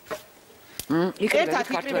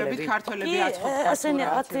 იკრივებით ქართველები აცხობთ. ასენი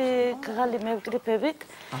 10 ქაღალი მევკრიფებით,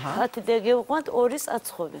 10 დეგე უყვანთ, ორის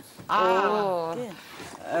აცხობენ.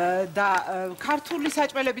 და ქართული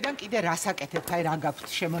საჭმელებიდან კიდე რას აკეთებთ? აი რა გაქვთ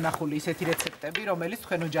შემონახული ისეთი რეცეპტები, რომელიც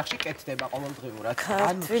თქვენ ოჯახში კეთდება ყოველდღიურად?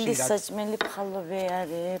 ქართული საჭმელი ფხალობი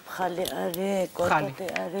არის, ფხალი არის, კოტოტი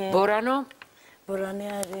არის. ბორანო? ბორანი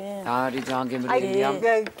არის. არის ძალიან გემრიელია.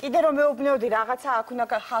 კიდე რომ მეუბნეოდი რაღაცა აქ უნდა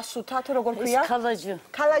ჰასუთათ, როგორ ქვია? ქალაჯუ.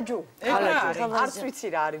 ქალაჯუ. არც ვიცი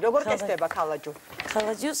რა არის. როგორ კეთდება ქალაჯუ?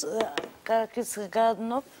 ქალაჯუს კარგის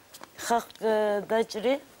გადნობ, ხახ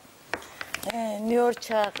დაჭრი. ნიორ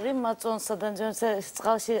ჩაყრი, მაწონსა და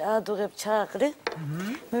წყალში ადუღებ ჩაყრი.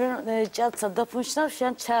 მე ჭაცა დაფუნჩნავ,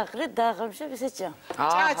 შენ ჩაყრი, დაღამში ისეჭა.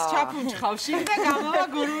 ჭაც ჩაფუნჩხავში და გამოვა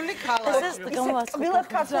გურული ქალაჯუ. ეს გამოვა. წყვილად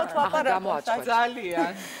ქართულად ვაპარაკობ. ძალიან.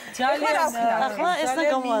 ახლა ეს და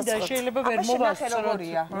გამოვა. შეიძლება ვერ მოვასწროთ.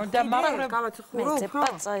 და მაგრამ გავაცხოვრო მე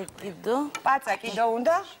პაცა კიდო. პაცა კიდო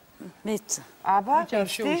უნდა? მეც. აბა,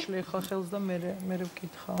 შეუშლი ხო ხელს და მე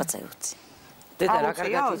ვკითხავ. პაცა უცი. დედა რა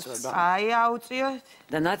კარგად იწვება. აი აუწიო.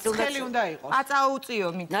 და ნაწილ უნდა იყოს. აწა უწიო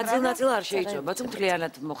მითხრა. ნაწილ არ შეიწვება, თუ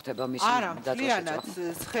მთლიანად მოხდება მისი დაწვა. არა, მთლიანად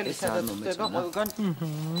ცხელი სადაც ხდება ყველგან.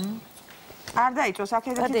 არ დაიწვოს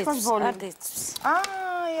აქედან თვითონ ბოლო. არ დაიწვოს.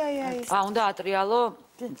 აი. უნდა ატრიალო?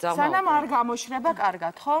 სანამ არ გამოშრება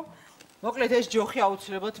კარგად, ხო? მოკლედ ეს ჯოხი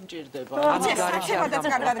აუცილებლად მჭირდება. ამის გარეშე არ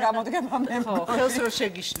გამოდგება. კარგად გამოდგება მე. ხელს რო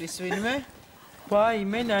შეგიშლის ვინმე? ვაი,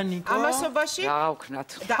 მე ნანიკო. ამასობაში გავაქვნათ.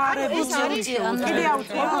 და ეს არის კიდე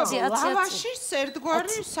აუწიო. ლავაშის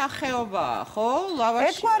ერთგვარი სახეობაა, ხო? ლავაში.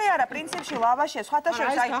 ერთგვარი არა, პრინციპში ლავაში, სხვათა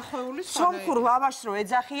შორის აი სომხურ ლავაშს რო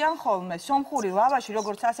ეძახიან ხოლმე, სომხური ლავაში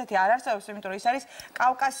როგორც ასეთი არ არსებობს, იმიტომ რომ ის არის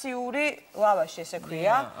კავკასიური ლავაში, ესე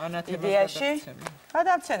ქვია. იდეაში.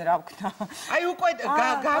 გადაცენ რა ვქნა. აი უკვე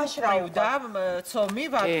გამშრავდა ცომი,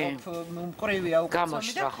 ვაკოფ, მყრივია უკვე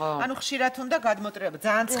ცომი და ანუ ხშირად უნდა გადმოტრება,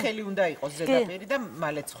 ძალიან ცხელი უნდა იყოს ზედაპირი და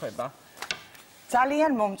მალე ცხება.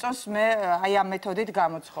 ძალიან მომწონს მე აი ამ მეთოდით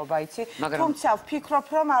გამოცხობა, იცი? თუმცა ვფიქრობ,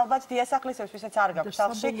 რომ ალბათ დიასახლისებს, ვისაც არ გაქვს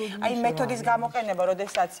სახლში, აი მეთოდის გამოყენება,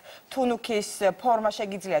 როდესაც თუნუქის ფორმა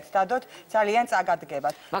შეგიძლიათ დადოთ, ძალიან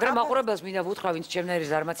წაგადგებათ. მაგრამ მაყურებელს მინდა ვუთხრა, ვინც ჩემნაირი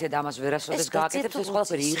ზარმაცია და ამას ვერასოდეს გააკეთებს, ეს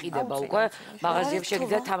ყველაფერი იყიდება უკვე, მაღაზიებში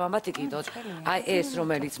შეგიძლიათ თამამად იყიდოთ. აი ეს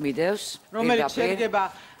რომელიც მიდევს, რომელიც შეიძლება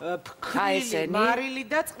ფქვილი, მარილი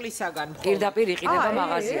და წყლისაგან მხოლოდ. პირდაპირ იყიდება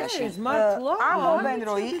მაღაზიაში. ამბობენ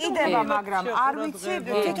რომ იყიდება, მაგრამ არ ვიცი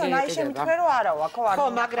თვითონ აი შემთხვე რომ არა ვაქვს, ხო,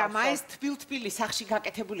 მაგრამ აი ეს თბილ-თბილი სახში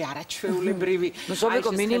გაკეთებული არაჩვეულებრივი. ნუ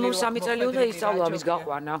სობეკო მინიმუმ 3 წელი უნდა ისწავლო ამის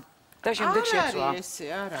გაყვანა. და შემდეგ შეცვა. არა ესე,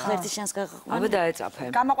 არა. ხერტი შენს გაგაყვანე. აბა დაეწაფე.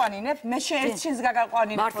 გამოყვანინებ? მე ერთ შენს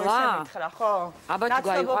გაგაყვანინებ, მართლა? მითხრა, ხო? აბა თუ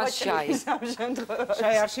გაიყვანს შაი.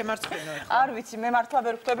 შაი არ შემარცხენო. არ ვიცი, მე მართლა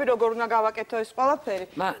ვერ ხვდები როგორ უნდა გავაკეთო ეს ყველაფერი.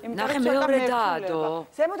 ნახე მეორე დაადო.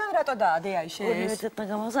 ზემოდან რატო დაადე აი შენ? მეთოდთან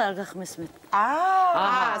გამოსა არ გახმესმეთ.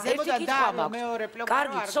 ზემოდან დაადო მეორე პლოკი.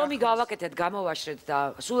 კარგი, ცომი გავაკეთეთ, გამოვაშრეთ და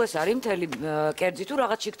სულ ეს არის მთელი კერძი თუ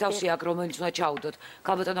რაღაც შიგთავსი აქვს, რომელიც უნდა ჩაუდოთ.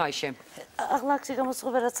 ქალბატონო აიშე. ახლა აქ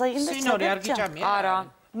გამოცხობა რაც აიგინდა. სინორი არ გიჭამია? არა.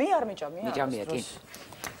 მე არ მიჭამია. მიჭამია კი.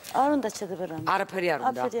 არ უნდა შედება რამე. არაფერი არ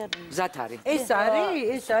უნდა. მზად არის.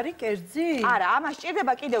 ეს არის კერძი? არა, ამას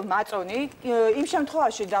ჭირდება კიდევ მაწონი. იმ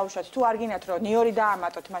შემთხვევაში დავუშვათ, თუ არ გინათ რომ ნიორი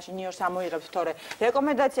დაამატოთ, მაშინ ნიორს ამოიღებთ, თორე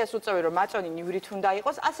რეკომენდაციას უწევი რომ მაწონი ნივრით უნდა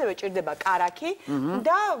იყოს, ასევე ჭირდება კარაქი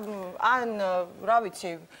და ან რა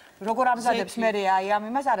ვიცი როგორ ამზადებს მე აი ამ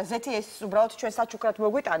იმას, არა, ზეთი ეს უბრალოდ ჩვენ საჩუქრად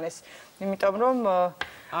მოგვიტანეს, იმიტომ რომ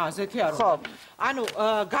ზეთი არ უნდა. ანუ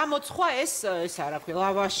გამოცხვა ეს არა ქვია,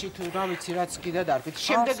 ლავაში თუ რა ვიცი რაც კიდე დარფით.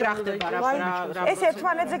 შემდეგ რა ხდება რა? ეს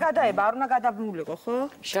ერთმანეთზე გადაება, არ უნდა გადაბმულიყო, ხო?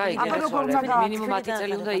 შაი, მინიმუმ 10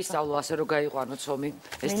 წელი უნდა ისწავლო, ასე რომ გაიყვანო ცომი.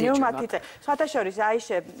 ეს მინიმუმ 10 წელი. სხვათა შორის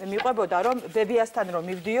აიშე მიყვებოდა რომ ბებიასთან რომ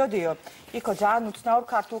მივდიოდიო, იქო ძალიან უცნაურ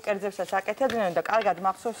ქართულ კერძებსაც აკეთებდნენ და კარგად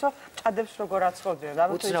მახსოვს რომ ჭადებს როგორ აცხობდნენ, და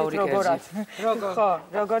თუ იცით როგორაც. ხო,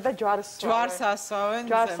 როგორ და ჯვარს ასვავენ.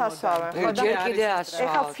 ჯვარს ასვავენ. ჯერ კიდე ასვავენ.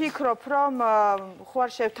 ეხლა ვფიქრობ რომ ხო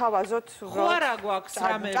არ შევთავაზოთ ხო არა გვაქვს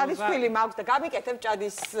რამე ჭადის ფილი მაქვს და გამიკეთებ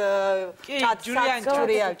ჭადის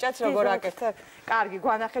ჭადს როგორ აკეთებ? კარგი,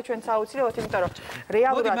 გვანახე ჩვენც აუცილებლად, იმიტომ რომ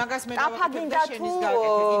რეალურად ტაფაგინდა თუ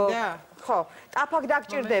ხო, ტაფაგ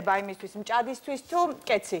დაგჭირდება იმისთვის, მჭადისთვის თუ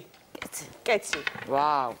კეცი? კეცი.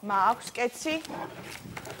 ვაუ. მაქვს კეცი.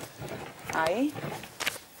 აი.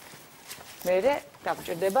 მერე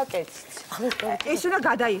დაგჭირდება კეციც. ის უნდა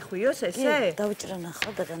გადაიხვიოს ესე? დავიჭრა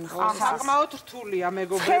ნახლა და განახლა. საკმაოდ რთულია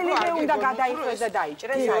მეგობრებო. ხელი მე უნდა გადაიხვიოს და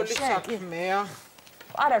დაიჭრეს აი საქმეა.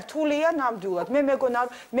 არა, რთულია ნამდვილად. მე მეგონა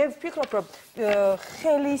მე ვფიქრობ რომ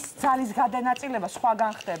ხელის ძალის გადანაწილება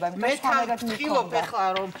სხვაგან ხდება. მე თავთხილობ ეხლა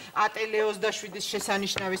რომ ატელე 27-ის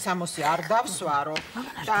შესანიშნავი 60 არ დავსვარო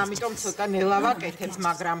და ამიტომ ცოტა ნელა ვაკეთებ,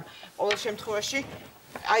 მაგრამ ყოველ შემთხვევაში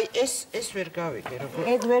აი ეს ვერ გავიგე როგორ.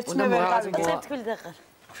 ეგ ვერც მე ვერ გავიგე. თქვილი დაყარ.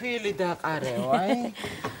 თქვილი დაყარეო, აი.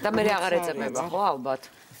 და მე აღარ ეწებება, ხო, ალბათ.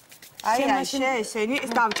 აი ესენი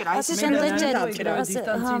ეს დავჭრა, ეს მე დავჭრა.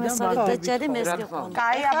 დაჭერი მე სკიყვონ.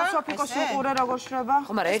 კაი, აბა სოფიკოს უყურე როგორ შრება?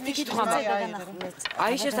 ხო, მაგრამ ერთი კითხვა მაქვს.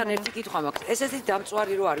 აი შესთან ერთი კითხვა მაქვს. ეს ესეთი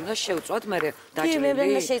დამწვარი რო არის, უნდა შევწვათ მე დაჭრილი. კი,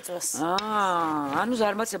 მე შეიწვას. ანუ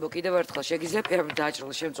ზარმაცებო კიდევ ერთხელ შეგიძლია პირდაპირ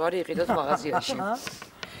დაჭრილი შემწვარი იყიდოთ მაღაზიაში.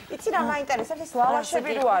 იცი რა მაინტერესებს ეს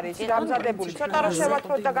ლავაშები რო არის დამზადებული. ცოტა რო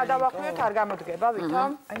შევათხოვოთ და გადავახვიოთ, არ გამოდგება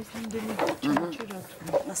ვითომ? აი ეს იმდენი ჩაჭირათ.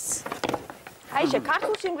 აიშე,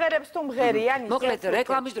 ქართულ სიმღერებს თუ მღერიან ისე. მოკლედ,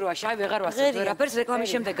 რეკლამის დროა შაი ვეღარ ვასწრებ ვერაფერს, რეკლამის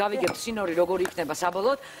შემდეგ გავიგებთ სინორი როგორი იქნება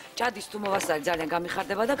საბოლოოდ. ჭადის თუ მოვასწარი ძალიან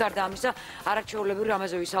გამიხარდება და გარდა ამისა, არაჩვეულებრივი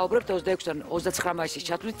რამაზე ვისაუბრებთ 26-დან 29 მაისის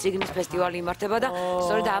ჩათვლით წიგნის ფესტივალი იმართება და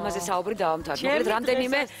სწორედ ამაზე საუბრი დავამთავრეთ. მოკლედ,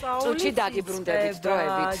 რამდენიმე წუთში დაგიბრუნდებით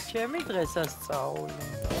დროებით. ჩემი დღესასწაული.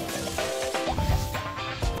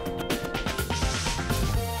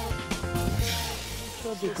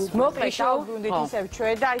 მოკლედ შევბრუნდით ისევ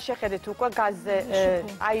ჩვენ და აი შეხედეთ უკვე გაზზე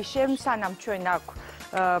აი შენ სანამ ჩვენ აქ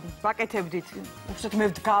ვაკეთებდით უბრალოდ მე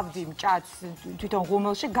ვდგავდი მჭადს თვითონ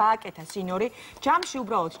ღუმელში გააკეთა სინორი ჯამში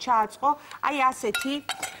უბრალოდ ჩააწყო აი ასეთი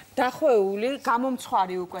დახვეული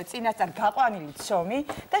გამომცხვარი უკვე წინასწარ გაყვანილი ცომი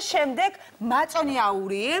და შემდეგ მაწონი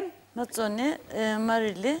აურიე მაწონი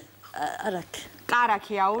მარილი არაკი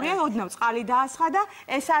კარაქი აურიე, ოდნავ წყალი დაასხა და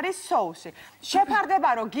ეს არის соуსი. შეფარდება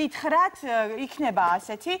რომ გითხრათ, იქნება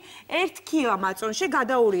ასეთი 1 კილო მაწონში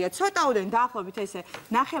გადაურია ცოტაოდენ დაახლოებით ესე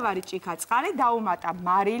ნახევარი ჭიქა წყალი, დაუმატა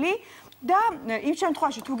მარილი, და იმ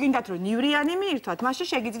შემთხვევაში თუ გინდათ რომ ნივრიანი მიირთვათ, მაშინ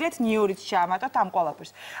შეგიძლიათ ნიურიც შეამატოთ ამ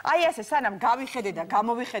ყველაფერს. აი ასე სანამ გავიხედე და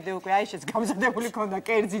გამოვიხედე უკვე აი შეც გამზადებული ქონდა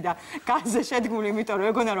კერძი და განზე შედგმული, იმიტომ რომ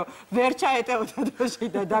ეგონა რომ ვერ ჩაეტეოდა დროში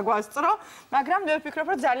და დაგვასწრო, მაგრამ მე ვფიქრობ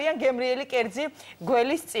რომ ძალიან გემრიელი კერძი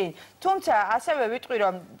გველის წინ. თუმცა ასევე ვიტყვი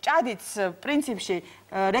რომ ჭადიც პრინციპში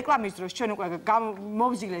რეკლამის დროს ჩვენ უკვე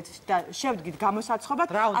მოვზილეთ და შევდგით გამოსაცხობად,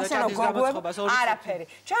 ასე რომ გვაგვებს არაფერი.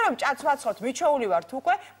 ჩვენ რომ ჭადს ვაცხობთ, მიჩვეული ვართ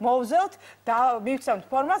უკვე, მოვზელთ და მივცემთ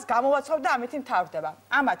ფორმას, გამოვაცხობთ და ამით მთავრდება.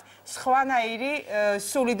 ამათ სხვანაირი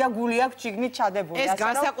სული და გული აქვს შიგნით ჩადებული. ეს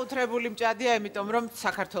განსაკუთრებული მჭადია, იმიტომ რომ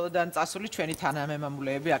საქართველოსდან წასული ჩვენი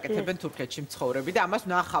თანამემამულეები აკეთებენ თურქეთში მცხოვრები და ამას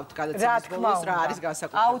ვნახავთ გადაცემის ბოლოს რა არის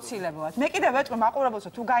განსაკუთრებული. აუცილებლად. მე კიდევ ვეტყვი მაყურებელს,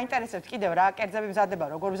 თუ გაინტერესებთ კიდევ რა კერძები მზადდება,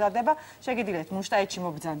 როგორ მზადდება, შეგიძლიათ მუშტაეთში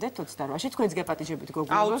მობრძანდეთ 22-ში, თქვენს გეპატიჟებით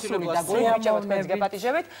გოგო, სული და გული მიჭამოთ თქვენს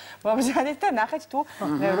გეპატიჟებით, მომზადეთ და ნახეთ თუ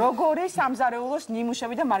როგორი სამზარეულოს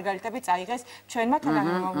ნიმუშები და მარგარიტები წაიღეს ჩვენმა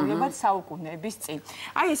თანამემამულებად საუკუნეების წინ.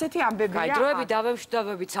 აი ესეთი ამბებია. აი დროები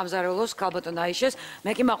დავევშვდავებით სამზარეულოს ქალბატონ აიშეს,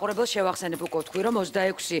 მე კი მაყურებელს შევახსენებ უკვე თქვი რომ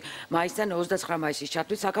 26 მაისიდან 29 მაისის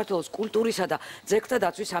ჩათვლით საქართველოს კულტურისა და ძეგლთა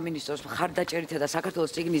დაცვის სამინისტროს მხარდაჭერითა და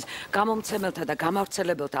საქართველოს წიგნის გამომცემელთა და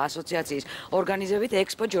გამავრცელებელთა ასოციაციის ორგანიზებით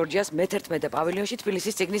ექსპო ჯორჯიას მე-11 პავილიონში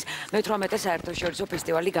თბილისის წიგნის მე-18 საერთაშორისო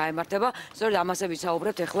ფესტივალი გაემართება. სწორედ ამაზე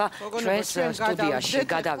ვისაუბრებთ ახლა ჩვენს სტუდიაში.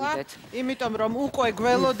 გადავიდეთ. იმიტომ რომ უკვე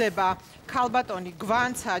გველოდება ქალბატონი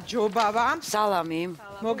გვანცა ჯობავა. სალამი.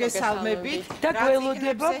 მოგესალმებით. და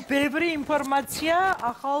გველოდება ბევრი ინფორმაცია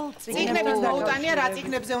ახალ წიგნების მოუტანია, რა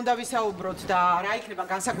წიგნებზე უნდა ვისაუბროთ და რა იქნება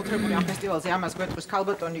განსაკუთრებული ამ ფესტივალზე, ამას გვეტყვის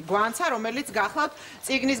ქალბატონი გვანცა, რომელიც გახლავთ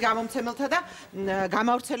წიგნის გამომცემელთა და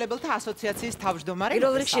გამავრცელებელთა ასოციაციის თავმჯდომარე.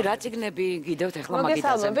 პირველ რიგში რა წიგნები გიდევთ ახლა მაგიდაზე?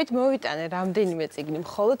 მოგესალმებით, მოვიტანე რამდენიმე წიგნი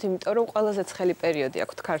მხოლოდ, იმიტომ რომ ყველაზე ცხელი პერიოდი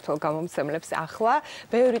აქვს ქართულ გამომცემლებს ახლა.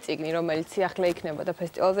 ბევრი წიგნი, რომელიც სიახლე იქნება და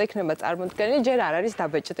ფესტივალზე იქნება წარმოდგენილი, ჯერ არ არის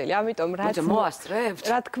დაბეჭდილი. ამიტომ რაც მოასწრებთ?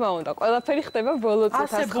 რა თქმა უნდა, ყველაფერი ხდება ბოლო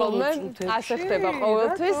წუთას ხოლმე. ასე ხდება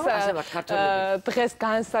ყოველთვის. დღეს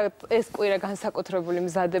ეს კვირა განსაკუთრებული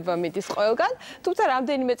მზადება მიდის ყველგან. თუმცა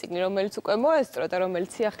რამდენიმე წიგნი, რომელიც უკვე მოესწრო და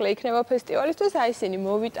რომელიც სიახლე იქნება ფესტივალისთვის, აი ისინი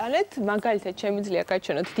მოვიტანეთ. მაგალითად, შემიძლია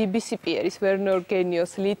გაჩვენოთ DBC პიერის ვერნერ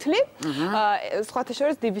გენიოს ლითლი. სხვათა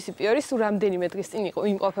შორის DBC პიერი სულ რამდენიმე დღის წინ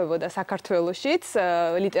იმყოფებოდა საქართველოშიც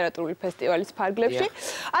ლიტერატურული ფესტივალის ფარგლებში.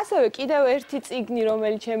 ასევე კიდევ ერთი წიგნი,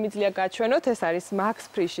 რომელიც შემიძლია გაჩვენოთ, ეს არის მაქს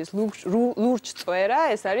ფრიშის ლურჯწვერა,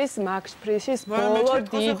 ეს არის მაქს ფრიშის ბოლო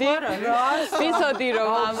დიდი. ვიცოდი რომ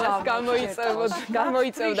ამას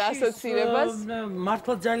გამოიწევდა ასოცირებას.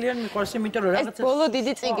 მართლა ძალიან მიყვარს, იმიტომ რომ რაღაცა ეს ბოლო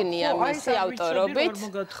დიდი წიგნია მისი ავტორობით.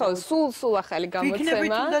 ხო, სულ ახალი გამოცემა. ვიქნები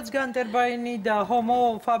თუნდაც განტერბაინი და ჰომო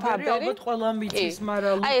ფაბერი ალბათ ყველამ იცის,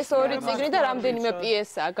 მაგრამ აი ეს ორი წიგნი და რამდენიმე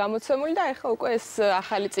პიესაა გამოცემული და ეხლა უკვე ეს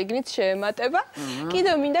ახალი წიგნიც შეემატება.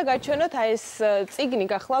 კიდევ მინდა გაჩვენოთ აი ეს წიგნი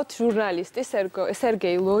გახლავთ ჟურნალისტი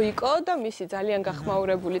სერგეი ლოიკო და მისი ძალიან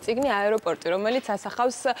გახმაურებული წიგნი აეროპორტი, რომელიც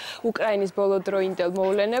ასახავს უკრაინის ბოლოდროინდელ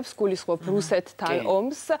მოვლენებს, გულისხმობ რუსეთთან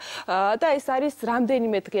ომს და ეს არის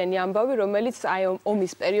რამდენიმე დღიანი ამბავი, რომელიც აი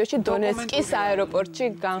ომის პერიოდში დონეცკის აეროპორტში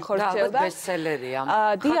განხორციელდა. ბესტსელერია.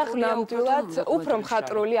 დიახ, ნამდვილად, უფრო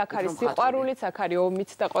მხატვრული, აქ არის სიყვარულიც, აქ არის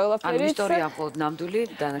ომიც და ყველაფერი. ისტორია მხოლოდ ნამდვილი,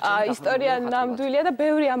 დანარჩენი ისტორია ნამდვილია და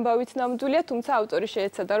ბევრი ამბავით ნამდვილია, თუმცა ავტორი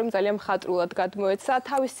შეეცადა რომ ძალიან მხატვრულად გადმოეცა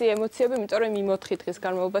თავისი ემოციები, იმიტომ რომ იმ 4 დღის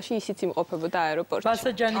განმავლობაში ისიც იმყოფებოდა აეროპორტში.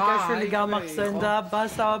 ბასა ჯანიკაშვილი გამახსენდა,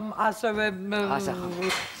 ბასამ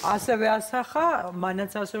ასევე ასახა,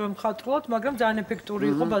 მანაც ასევე მხატვრულად, მაგრამ ძალიან ეფექტური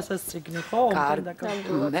იყო ბასას წიგნი, ხო?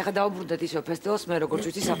 მე ხა დაუბრუნდეთ ისო ფესტივალს, მე როგორც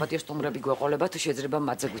ვიცი, საპატიო სტუმრები გვეყოლება, თუ შეიძლება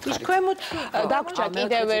მათზე გითხარით. დაგვრჩა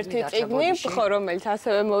კიდევ ერთი წიგნი, ხო, რომელიც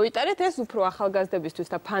ასევე მოვიტანეთ, ეს უფრო ახალგაზრდებისთვის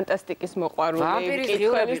და ფანტასტიკის მოყვარული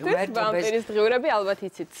კითხველისთვის, ვამპირის დღიურები, ალბათ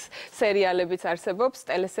იცით, სერიალებიც არსებობს,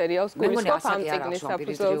 ტელესერიალს გულისხმობ ამ წიგნის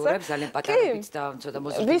საფუძველზე. ძალიან პატარებით და ცოტა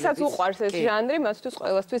მოზრდილი. ვისაც უყვარს ეს ჟანრი, მათთვის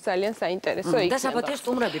ყველასთვის ძალიან საინტერესო იქნება. და საპატიო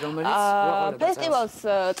სტუმრები, რომელიც ფესტივალს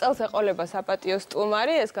წელს ეყოლება საპატიო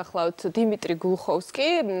სტუმარი, ეს გახლავთ დიმიტრი გულხოვსკი,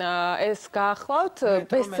 ეს გახლავთ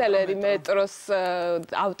ბესტსელერი მეტროს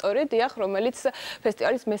ავტორი, დიახ, რომელიც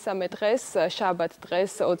ფესტივალის მესამე დღეს, შაბათ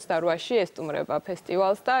დღეს 28-ში ესტუმრება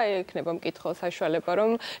ფესტივალს და ექნება მკითხველს საშუალება,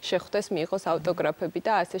 რომ შეხვდეს, მიიღოს ავტოგრაფები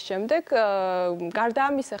და ასე შემდეგ. გარდა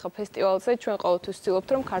ამისა, ხა ფესტივალზე ჩვენ ყოველთვის ვცდილობთ,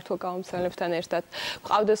 რომ ქართულ გამომცემლებთან ერთად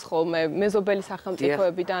გვყავდეს ხოლმე მეზობელი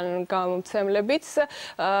სახელმწიფოებიდან გამომცემლებიც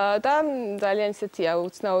და ძალიან ისეთია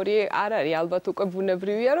უცნაური არ არის ალბათ უკვე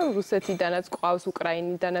ბუნებრივია რომ რუსეთიდანაც ყავს,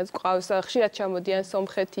 უკრაინიდანაც ყავს, ხშირად ჩამოდიან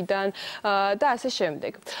სომხეთიდან და ასე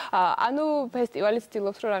შემდეგ. ანუ ფესტივალი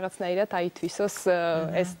ცდილობს რომ რაღაცნაირად აითვისოს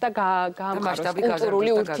ეს და გაამყაროს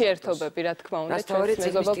კულტურული ურთიერთობები, რა თქმა უნდა, ჩვენს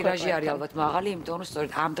მეზობელ ქვეყნებთან. არის ალბათ მაღალი, იმიტომ რომ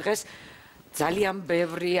სწორედ ამ დღეს ძალიან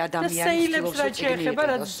ბევრი ადამიანი ცდილობს რა შეეხება,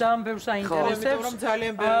 რაც ძალიან ბევრს აინტერესებს. რომ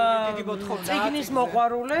ძალიან ბევრი დიდი მოთხოვნა. წიგნის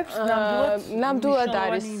მოყვარულებს ნამდვილად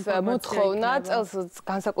არის მოთხოვნა, წელს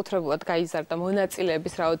განსაკუთრებულად გაიზარდა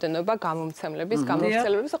მონაწილეების რაოდენობა, გამომცემლების,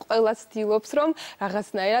 ყველა ცდილობს რომ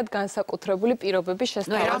რაღაცნაირად განსაკუთრებული პირობები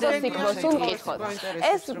შესთავაზოს იქ მოსულ მკითხველს.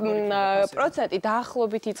 ეს პროცენტი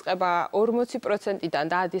დაახლოებით იწყება 40%-დან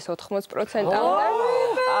და ადის 80%-მდე.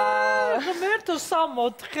 ღმერთო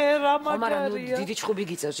 64 რა მაგარია. დიდი ჩხუბი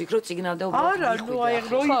გიწევს იქ რომ წიგნამდე უბრალოდ არა, ნუ აი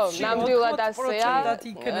როიცი.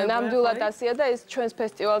 ნამდვილად ასეა და ეს ჩვენს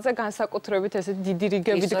ფესტივალზე განსაკუთრებით ესე დიდი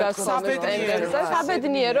რიგები დგას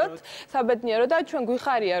საბედნიეროდ და ჩვენ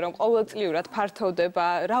გვიხარია რომ ყოველწლიურად ფართოვდება,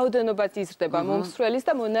 რაოდენობაც იზრდება მომსვლელის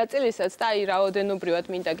და მონაწილესაც და აი რაოდენობრივად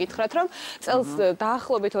მინდა გითხრათ რომ წელს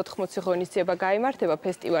დაახლოებით 80 ღონისძიება გაიმართება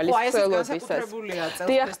ფესტივალის მსვლელობისას.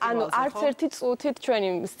 დიახ, ანუ არც ერთი წუთით ჩვენი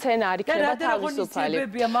სცენა არ იქნება თავისუფალი.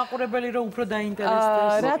 მაყურებელი რომ უფრო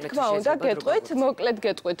დაინტერესდეს. რა თქმა უნდა, გეტყვით, მოკლედ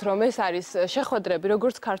გეტყვით, რომ ეს არის შეხვედრები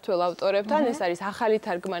როგორც ქართველ ავტორებთან, ეს არის ახალი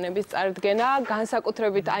თარგმანების წარდგენა,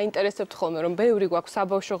 განსაკუთრებით აინტერესებთ ხოლმე, რომ ბევრი გვაქვს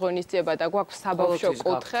საბავშვო ღონისძიება და გვაქვს საბავშვო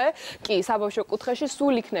კუთხე. კი, საბავშვო კუთხეში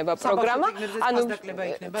სულ იქნება პროგრამა. ანუ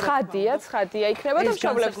ცხადია იქნება და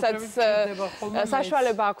მშობლებსაც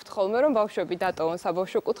საშუალება აქვთ ხოლმე, რომ ბავშვები დატოვონ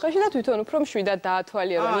საბავშვო კუთხეში და თვითონ უფრო მშვიდად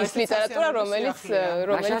დაათვალიერონ ის ლიტერატურა, რომელიც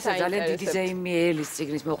ძალიან დიდი ზეიმი ელის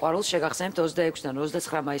წიგნის მოყვარულს შეგახსენებთ 26-დან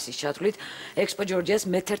 29 მაისის ჩათვლით ექსპო ჯორჯიას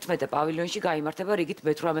მე-11 პავილიონში გაიმართება რიგით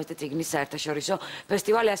მე-18 წიგნის საერთაშორისო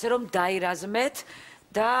ფესტივალი, ასე რომ დაირაზმეთ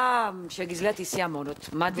და შეგიძლიათ ისიამოვნოთ.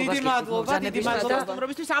 მადლობა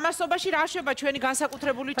სტუმრობისთვის. ამასობაში რა შეება ჩვენი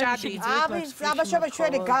განსაკუთრებული ჭადი? ამას შეება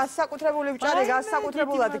ჩვენი განსაკუთრებული ჭადი,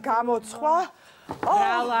 განსაკუთრებულად გამოცხვა.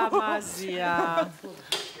 რა ლამაზია.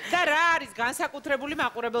 და რა არის განსაკუთრებული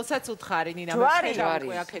მაყურებელსაც უთხარი ნინა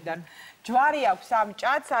მე აქედან. ჯვარი აქვს ამ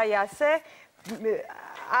ჭადს, აი ასე.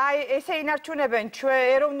 აი ესე ინარჩუნებენ ჩვენ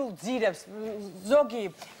ეროვნულ ძირებს. ზოგი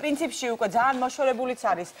პრინციპში უკვე ძალიან მოშორებულიც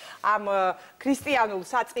არის ამ ქრისტიანულ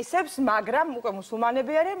საწყისებს, მაგრამ უკვე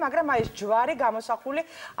მუსულმანები არიან, მაგრამ აი ეს ჯვარი გამოსახული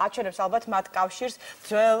აჩვენებს ალბათ მათ კავშირს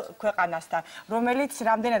ძველ ქვეყანასთან, რომელიც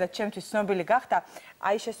რამდენადაც ჩემთვის ცნობილი გახდა.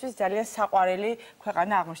 აიშესთვის ძალიან საყვარელი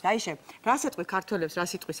ქვეყანა აღმოჩნდა. აიშე, რა სიტყვი ქართველებს, რა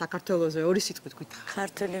სიტყვი საქართველოზე, ორი სიტყვით გითხრა.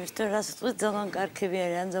 ქართველებს და რა სიტყვით ძალიან კარგები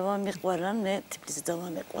არიან, ძალიან მიყვარან, მე თბილისს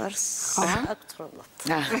ძალიან მიყვარს. აქტრობლად.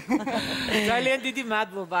 ძალიან დიდი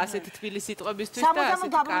მადლობა ასეთი თბილი სიტყვებისთვის და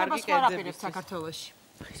ასეთი კარგი კერძებისთვის საქართველოში.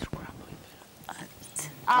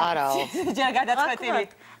 არაო. ჯერ გადაწყვეტილი.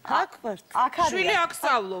 აქ ვართ. შვილი აქ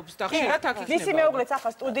სწავლობს და ხშირად აქ იქნება. მისი მეუღლეც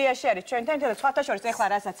ახლა სტუდიაში არის ჩვენთან და სხვათა შორის ეხლა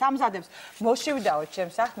რასაც ამზადებს, მოშივდაო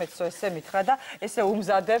ჩემს ახმეტს, ესე მითხრა და ესე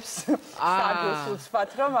უმზადებს სადოს უცბად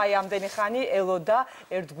რომ აი ამდენი ხანი ელოდა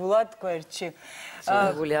ერთგულად გვერდში.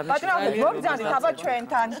 ბატონო, მოგძანით აბა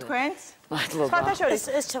ჩვენთან თქვენც. მადლობა. სხვათა შორის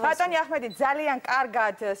ბატონი ახმეტი ძალიან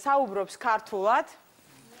კარგად საუბრობს ქართულად.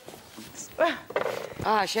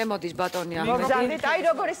 შემოდის ბატონი ახლა. მოგზავნით, აი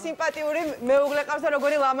როგორი სიმპათიური მეუღლე ყავს და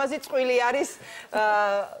როგორი ლამაზი წყვილი არის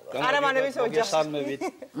ყარამანების ოჯახში.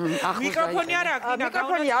 მიკროფონი არ აქვს,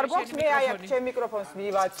 მიკროფონი არ გვაქვს, მე აი აქ ჩემ მიკროფონს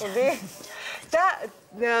მივაწვდი. და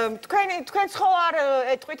თქვენ ხო არ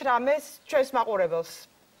ეტყვით რამეს ჩვენს მაყურებელს?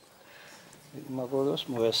 მაყურებელს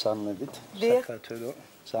მოესალმებით. საქართველოს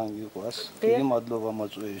ძალიან გიყვარს. დიდი მადლობა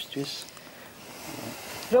მოწვევისთვის.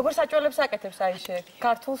 როგორ საჭველებს აკეთებს აიშე?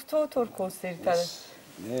 ქართულს თუ თურქულს ერთად?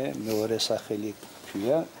 მე მეორე სახელი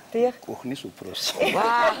ქვია კუხნის უფროსი.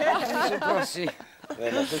 კუხნის უფროსი.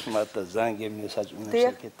 ყველაფერს მარტო ზანგემნე საჭმელს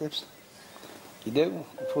აკეთებს. კიდევ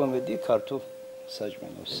უფრო მეტი ქართულ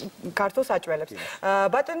საჭმელს. ქართულ საჭმელებს.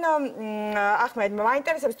 ბატონო ახმედ,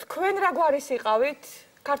 მაინტერესებს თქვენ რა გვარის იყავით?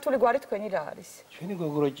 ქართული გვარი თქვენი რა არის? ჩვენი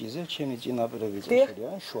გოგროჭიზე ჩემი წინაპრები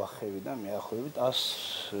წაშორია, შუახევი და მეახვევით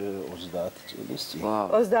 130 წლის წინ.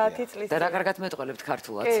 30 წლის. და რა კარგად მეტყოლებთ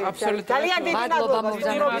ქართულად. აბსოლუტურად. ძალიან დიდი მადლობა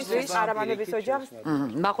მოგზაურობისთვის, არამანების ოჯახს.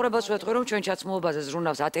 მაყურებელს ვეთქვი რომ ჩვენ ჩაცმულობაზე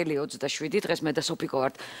ზრუნავს ატელიე 27, დღეს მე და სოფიკო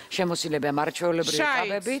ვართ შემოსილები ამ არაჩვეულებრივი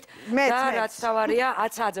წაბებით და რაც თავარია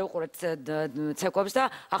 10-ზე უყურეთ ცეკვებს და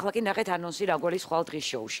ახლა კი ნახეთ ანონსი რა გველის ხვალ დღის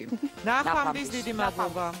შოუში. ნახვამდის დიდი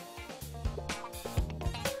მადლობა.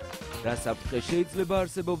 რა საფრთხე შეიძლება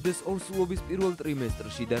არსებობდეს ორსულობის პირველ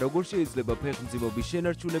ტრიმესტრში და როგორ შეიძლება ფეხმძიმობის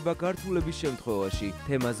შენარჩუნება ქართულების შემთხვევაში.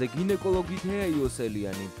 თემაზე გინეკოლოგი თეა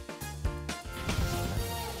იოსელიანი.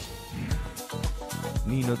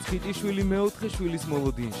 ნინო ცხიტიშვილი მეოთხე შვილის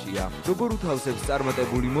მოლოდინშია. როგორ უთავსებს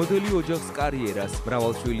წარმატებული მოდელი ოჯახს კარიერას?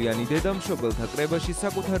 მრავალშვილიანი დედა მშობელთა კრებაში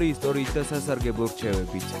საკუთარი ისტორიით და სასარგებლო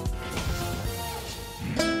რჩევებით.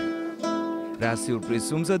 რა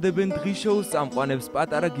სიურპრიზს უმზადებენ დღის შოუს წამყვანებს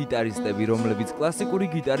პატარა გიტარისტები, რომლებიც კლასიკური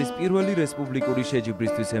გიტარის პირველი რესპუბლიკური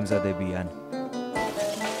შეჯიბრისთვის ემზადებიან.